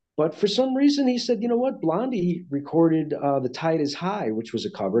 But for some reason, he said, you know what? Blondie recorded The Tide is High, which was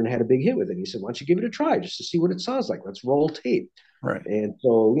a cover and had a big hit with it. He said, why don't you give it a try just to see what it sounds like? Let's roll tape. Right. And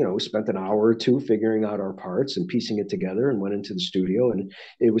so, we spent an hour or two figuring out our parts and piecing it together and went into the studio. And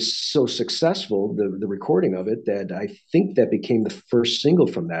it was so successful, the recording of it, that I think that became the first single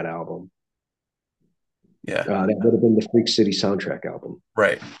from that album. Yeah. That would have been the Freak City soundtrack album.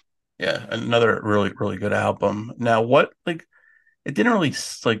 Right. Yeah. Another really, really good album. Now, it didn't really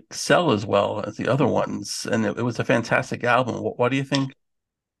sell as well as the other ones. And it was a fantastic album. What do you think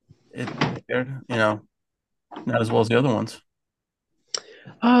it fared, not as well as the other ones?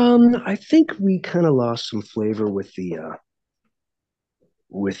 I think we kind of lost some flavor with the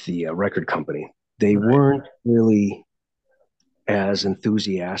record company. They weren't really as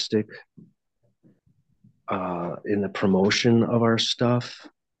enthusiastic in the promotion of our stuff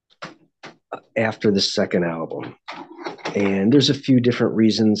after the second album. And there's a few different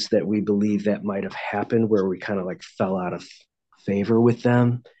reasons that we believe that might have happened where we kind of fell out of favor with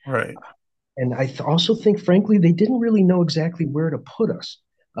them. Right. And I also think, frankly, they didn't really know exactly where to put us.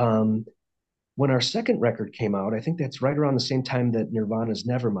 When our second record came out, I think that's right around the same time that Nirvana's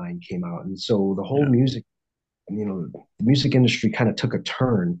Nevermind came out. And so the whole music, the music industry kind of took a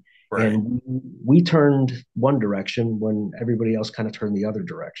turn. Right. And we turned one direction when everybody else kind of turned the other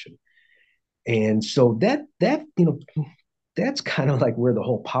direction. And so that's kind of like where the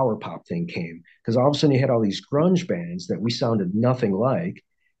whole power pop thing came. Because all of a sudden you had all these grunge bands that we sounded nothing like.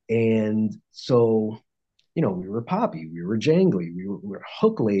 And so, we were poppy, we were jangly, we were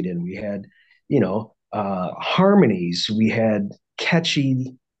hook laden, we had, harmonies, we had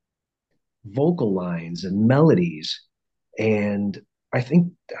catchy vocal lines and melodies. And I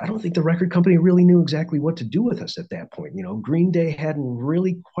don't think the record company really knew exactly what to do with us at that point. Green Day hadn't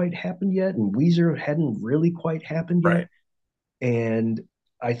really quite happened yet, and Weezer hadn't really quite happened yet. Right. And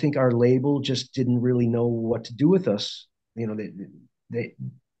I think our label just didn't really know what to do with us.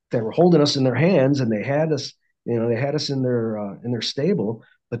 They were holding us in their hands, and they had us in their stable,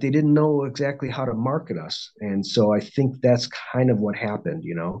 but they didn't know exactly how to market us. And so I think that's kind of what happened.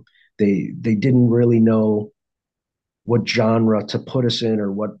 They didn't really know what genre to put us in or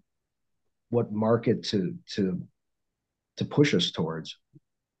what market to push us towards.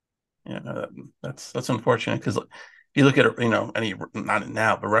 Yeah, that's unfortunate because you look at it, not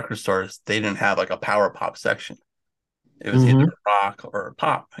now, but record stores, they didn't have a power pop section. It was either rock or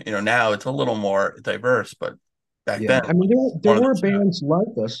pop. Now it's a little more diverse, but back then, I mean, there were bands like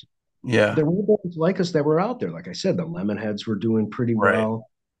us. Yeah, there were bands like us that were out there. Like I said, the Lemonheads were doing pretty well.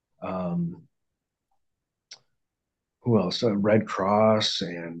 Who else? Red Cross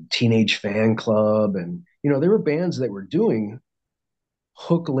and Teenage Fan Club, and there were bands that were doing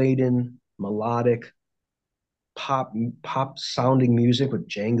hook-laden, melodic, pop sounding music with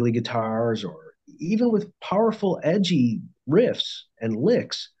jangly guitars, or even with powerful, edgy riffs and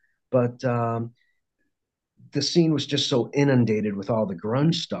licks. But the scene was just so inundated with all the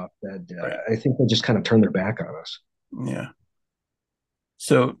grunge stuff that I think they just kind of turned their back on us. Yeah.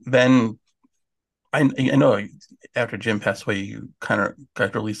 So then I know after Jim passed away, you kind of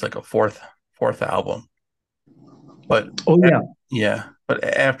got released a fourth album. But But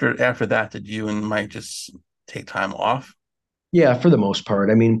after that, did you and Mike just take time off? Yeah, for the most part.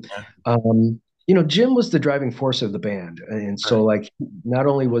 I mean, Jim was the driving force of the band. And so, Right. like, not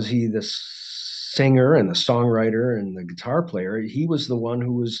only was he the singer and the songwriter and the guitar player, he was the one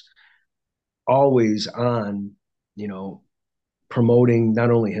who was always on, you know, promoting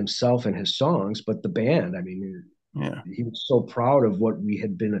not only himself and his songs, but the band. I mean, Yeah. he was so proud of what we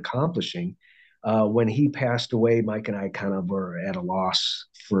had been accomplishing. When he passed away, Mike and I kind of were at a loss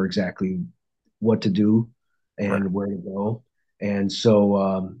for exactly what to do Right. and where to go. And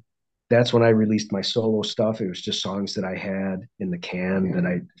so that's when I released my solo stuff. It was just songs that I had in the can that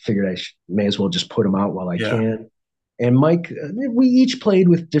I figured may as well just put them out while I Yeah. can. And Mike, we each played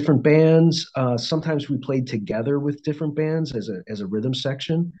with different bands. Sometimes we played together with different bands as a rhythm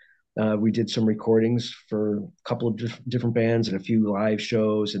section. We did some recordings for a couple of different bands and a few live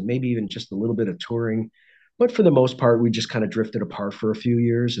shows, and maybe even just a little bit of touring. But for the most part, we just kind of drifted apart for a few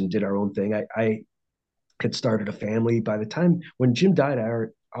years and did our own thing. I had started a family by the time when Jim died.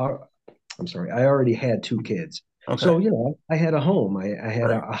 I'm sorry, I already had two kids, Okay. so I had a home. I had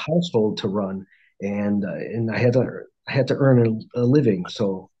Right. a household to run, and I had to earn a living.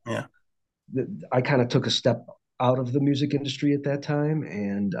 So Yeah. I kind of took a step out of the music industry at that time,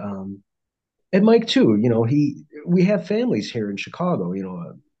 and Mike too. We have families here in Chicago.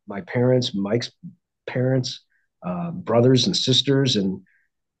 My parents, Mike's parents, brothers and sisters, and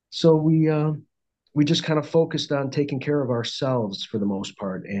so we just kind of focused on taking care of ourselves for the most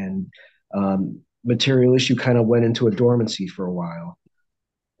part, and Material Issue kind of went into a dormancy for a while,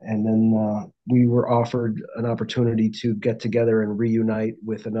 and then we were offered an opportunity to get together and reunite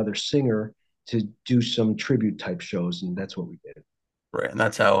with another singer to do some tribute type shows, and that's what we did. Right. And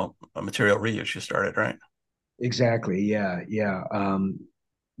that's how a Material Reissue started, right? Exactly. Yeah. Yeah.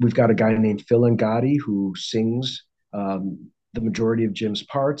 We've got a guy named Phil Ngotti who sings the majority of Jim's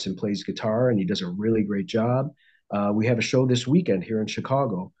parts and plays guitar, and he does a really great job. We have a show this weekend here in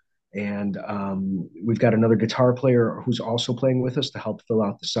Chicago, and we've got another guitar player who's also playing with us to help fill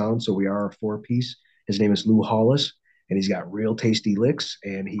out the sound. So we are a four-piece. His name is Lou Hollis, and he's got real tasty licks,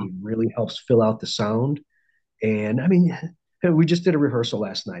 and he really helps fill out the sound. And I mean, we just did a rehearsal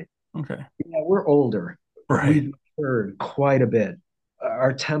last night. Okay. Yeah, we're older. Right. We've matured quite a bit.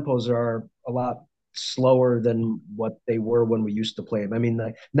 Our tempos are a lot slower than what they were when we used to play them. I mean,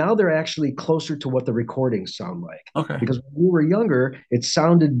 like, now they're actually closer to what the recordings sound like. Okay. Because when we were younger, it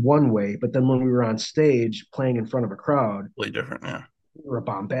sounded one way, but then when we were on stage playing in front of a crowd, Completely different. Yeah. we were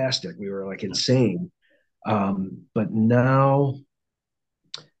bombastic. We were like insane. But now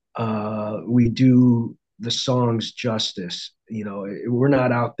we do the songs justice. We're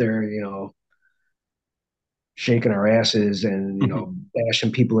not out there, shaking our asses and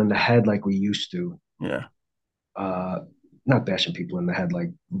bashing people in the head like we used to. Yeah. Uh, Not bashing people in the head like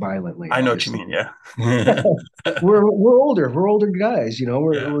violently, I know what you obviously. mean. Yeah. We're older. We're older guys.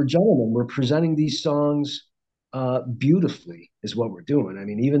 We're Yeah. we're gentlemen. We're presenting these songs beautifully is what we're doing. I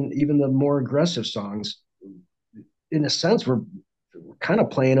mean, even the more aggressive songs, in a sense, we're kind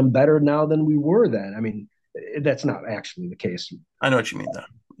of playing them better now than we were then. I mean, that's not actually the case. I know what you mean, though.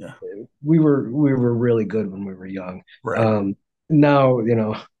 Yeah. We were really good when we were young. Right. Now,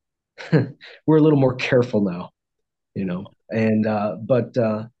 we're a little more careful now, and but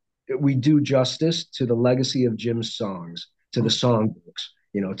we do justice to the legacy of Jim's songs, to the songbooks,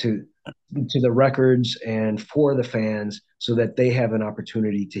 to the records and for the fans so that they have an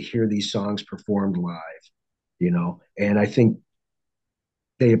opportunity to hear these songs performed live, and I think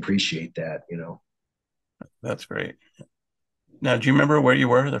they appreciate that. That's great. Now, do you remember where you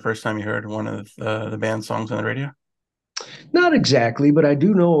were the first time you heard one of the band's songs on the radio? Not exactly, but I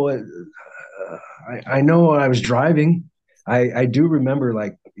do know. I know I was driving. I do remember,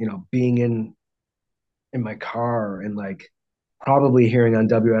 like, being in my car and, like, probably hearing on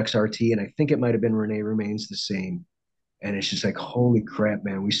WXRT, and I think it might have been Renee Remains the Same. And it's just like, holy crap,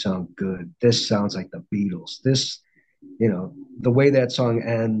 man, we sound good. This sounds like the Beatles. The way that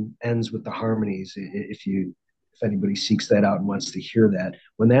song ends with the harmonies. If anybody seeks that out and wants to hear that,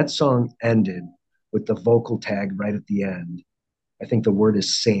 when that song ended with the vocal tag right at the end, I think the word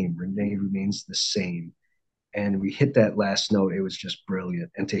is same. Renee Remains the Same. And we hit that last note. It was just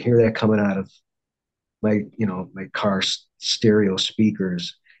brilliant. And to hear that coming out of my car stereo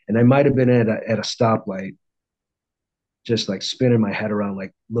speakers, and I might have been at a stoplight, just like spinning my head around,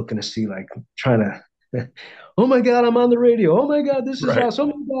 like looking to see, like trying to, oh my God, I'm on the radio. Oh my God, this is Right.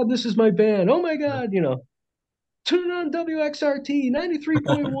 awesome. Oh my God, this is my band. Oh my God, tune it on WXRT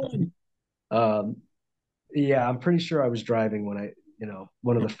 93.1. Yeah, I'm pretty sure I was driving when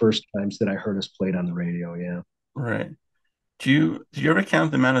one of the first times that I heard us played on the radio. Yeah. Right. Do you ever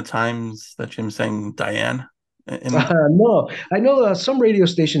count the amount of times that Jim sang Diane? No, I know some radio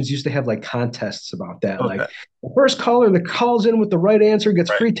stations used to have like contests about that. Like Okay, the first caller that calls in with the right answer gets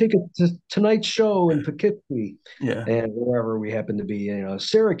right. free tickets to tonight's show in Poughkeepsie Yeah, and wherever we happen to be,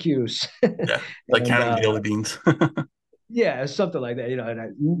 Syracuse, yeah. Like and counting daily beans. yeah, something like that.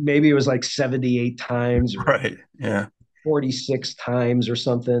 And maybe it was like 78 times or Right. Yeah. 46 times or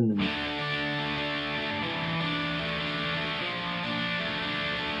something. And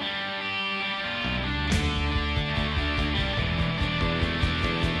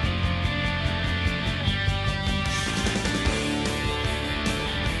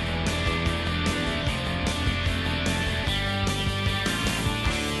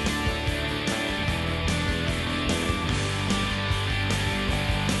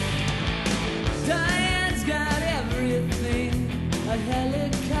Diane's got everything, a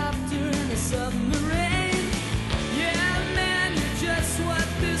helicopter and a submarine. Yeah, man, you're just what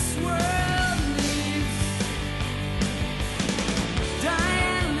this world needs.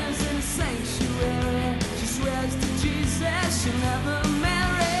 Diane lives in a sanctuary. She swears to Jesus she'll never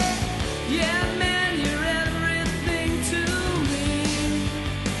marry. Yeah, man, you're everything to me.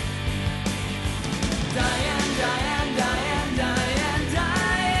 Diane, Diane, Diane, Diane, Diane.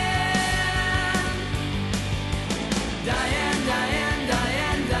 Diane, Diane,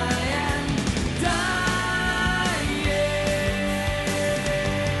 Diane, Diane, Diane.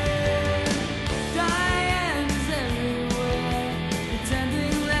 Diane is everywhere,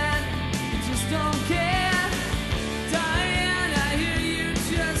 pretending that you just don't care. Diane, I hear you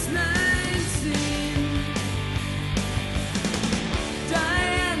just 19.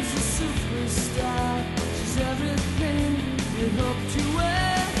 Diane's a superstar. She's everything you'd hope to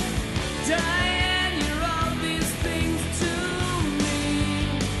wear. Diane, you're all these things to me.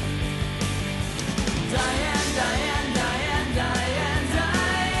 Diane, Diane, Diane, Diane,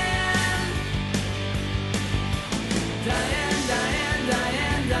 Diane. Diane, Diane,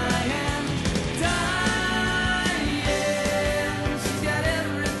 Diane, Diane, Diane. She's got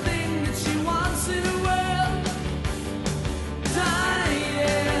everything that she wants in the world.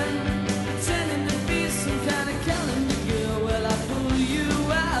 Diane, pretending to be some kind of calendar girl. Well, I pull you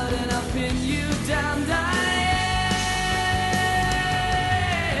out and I pin you down, Diane.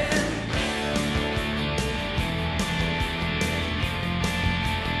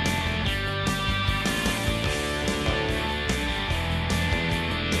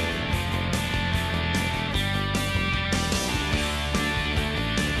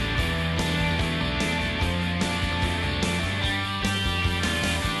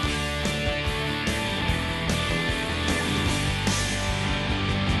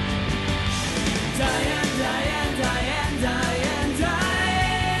 Diane, Diane, Diane, Diane, Diane.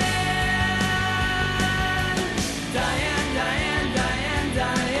 Diane, Diane, Diane,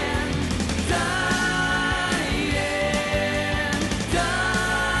 Diane,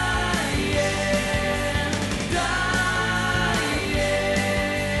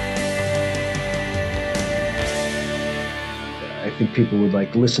 Diane, I think people would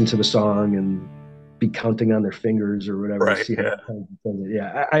like listen to the song and be counting on their fingers or whatever to Right. see how Yeah. many times it says it.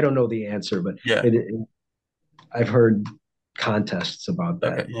 Yeah, I don't know the answer, but Yeah. I've heard contests about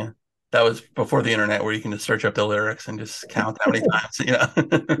that. Okay. Yeah. That was before the internet where you can just search up the lyrics and just count how many times, Yeah,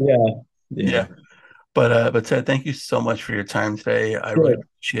 Yeah. yeah. But Ted, thank you so much for your time today. I really Sure.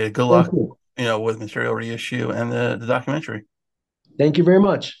 appreciate it. Good Thank luck, you. with Material Reissue and the documentary. Thank you very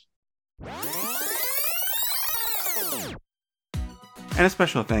much. And a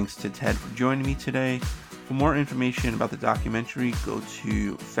special thanks to Ted for joining me today. For more information about the documentary, go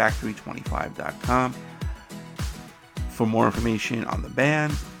to factory25.com. For more information on the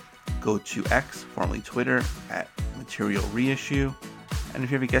band, go to X, formerly Twitter, at Material Reissue. And if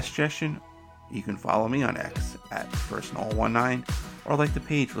you have a guest suggestion, you can follow me on X at FirstNoel19 or like the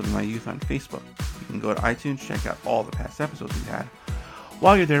page Living My Youth on Facebook. You can go to iTunes, check out all the past episodes we've had.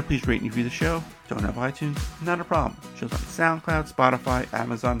 While you're there, please rate and review the show. Don't have iTunes? Not a problem. Show's on SoundCloud, Spotify,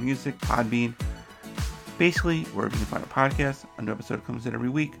 Amazon Music, Podbean. Basically, wherever you can find a podcast. A new episode comes in every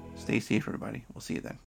week. Stay safe, everybody. We'll see you then.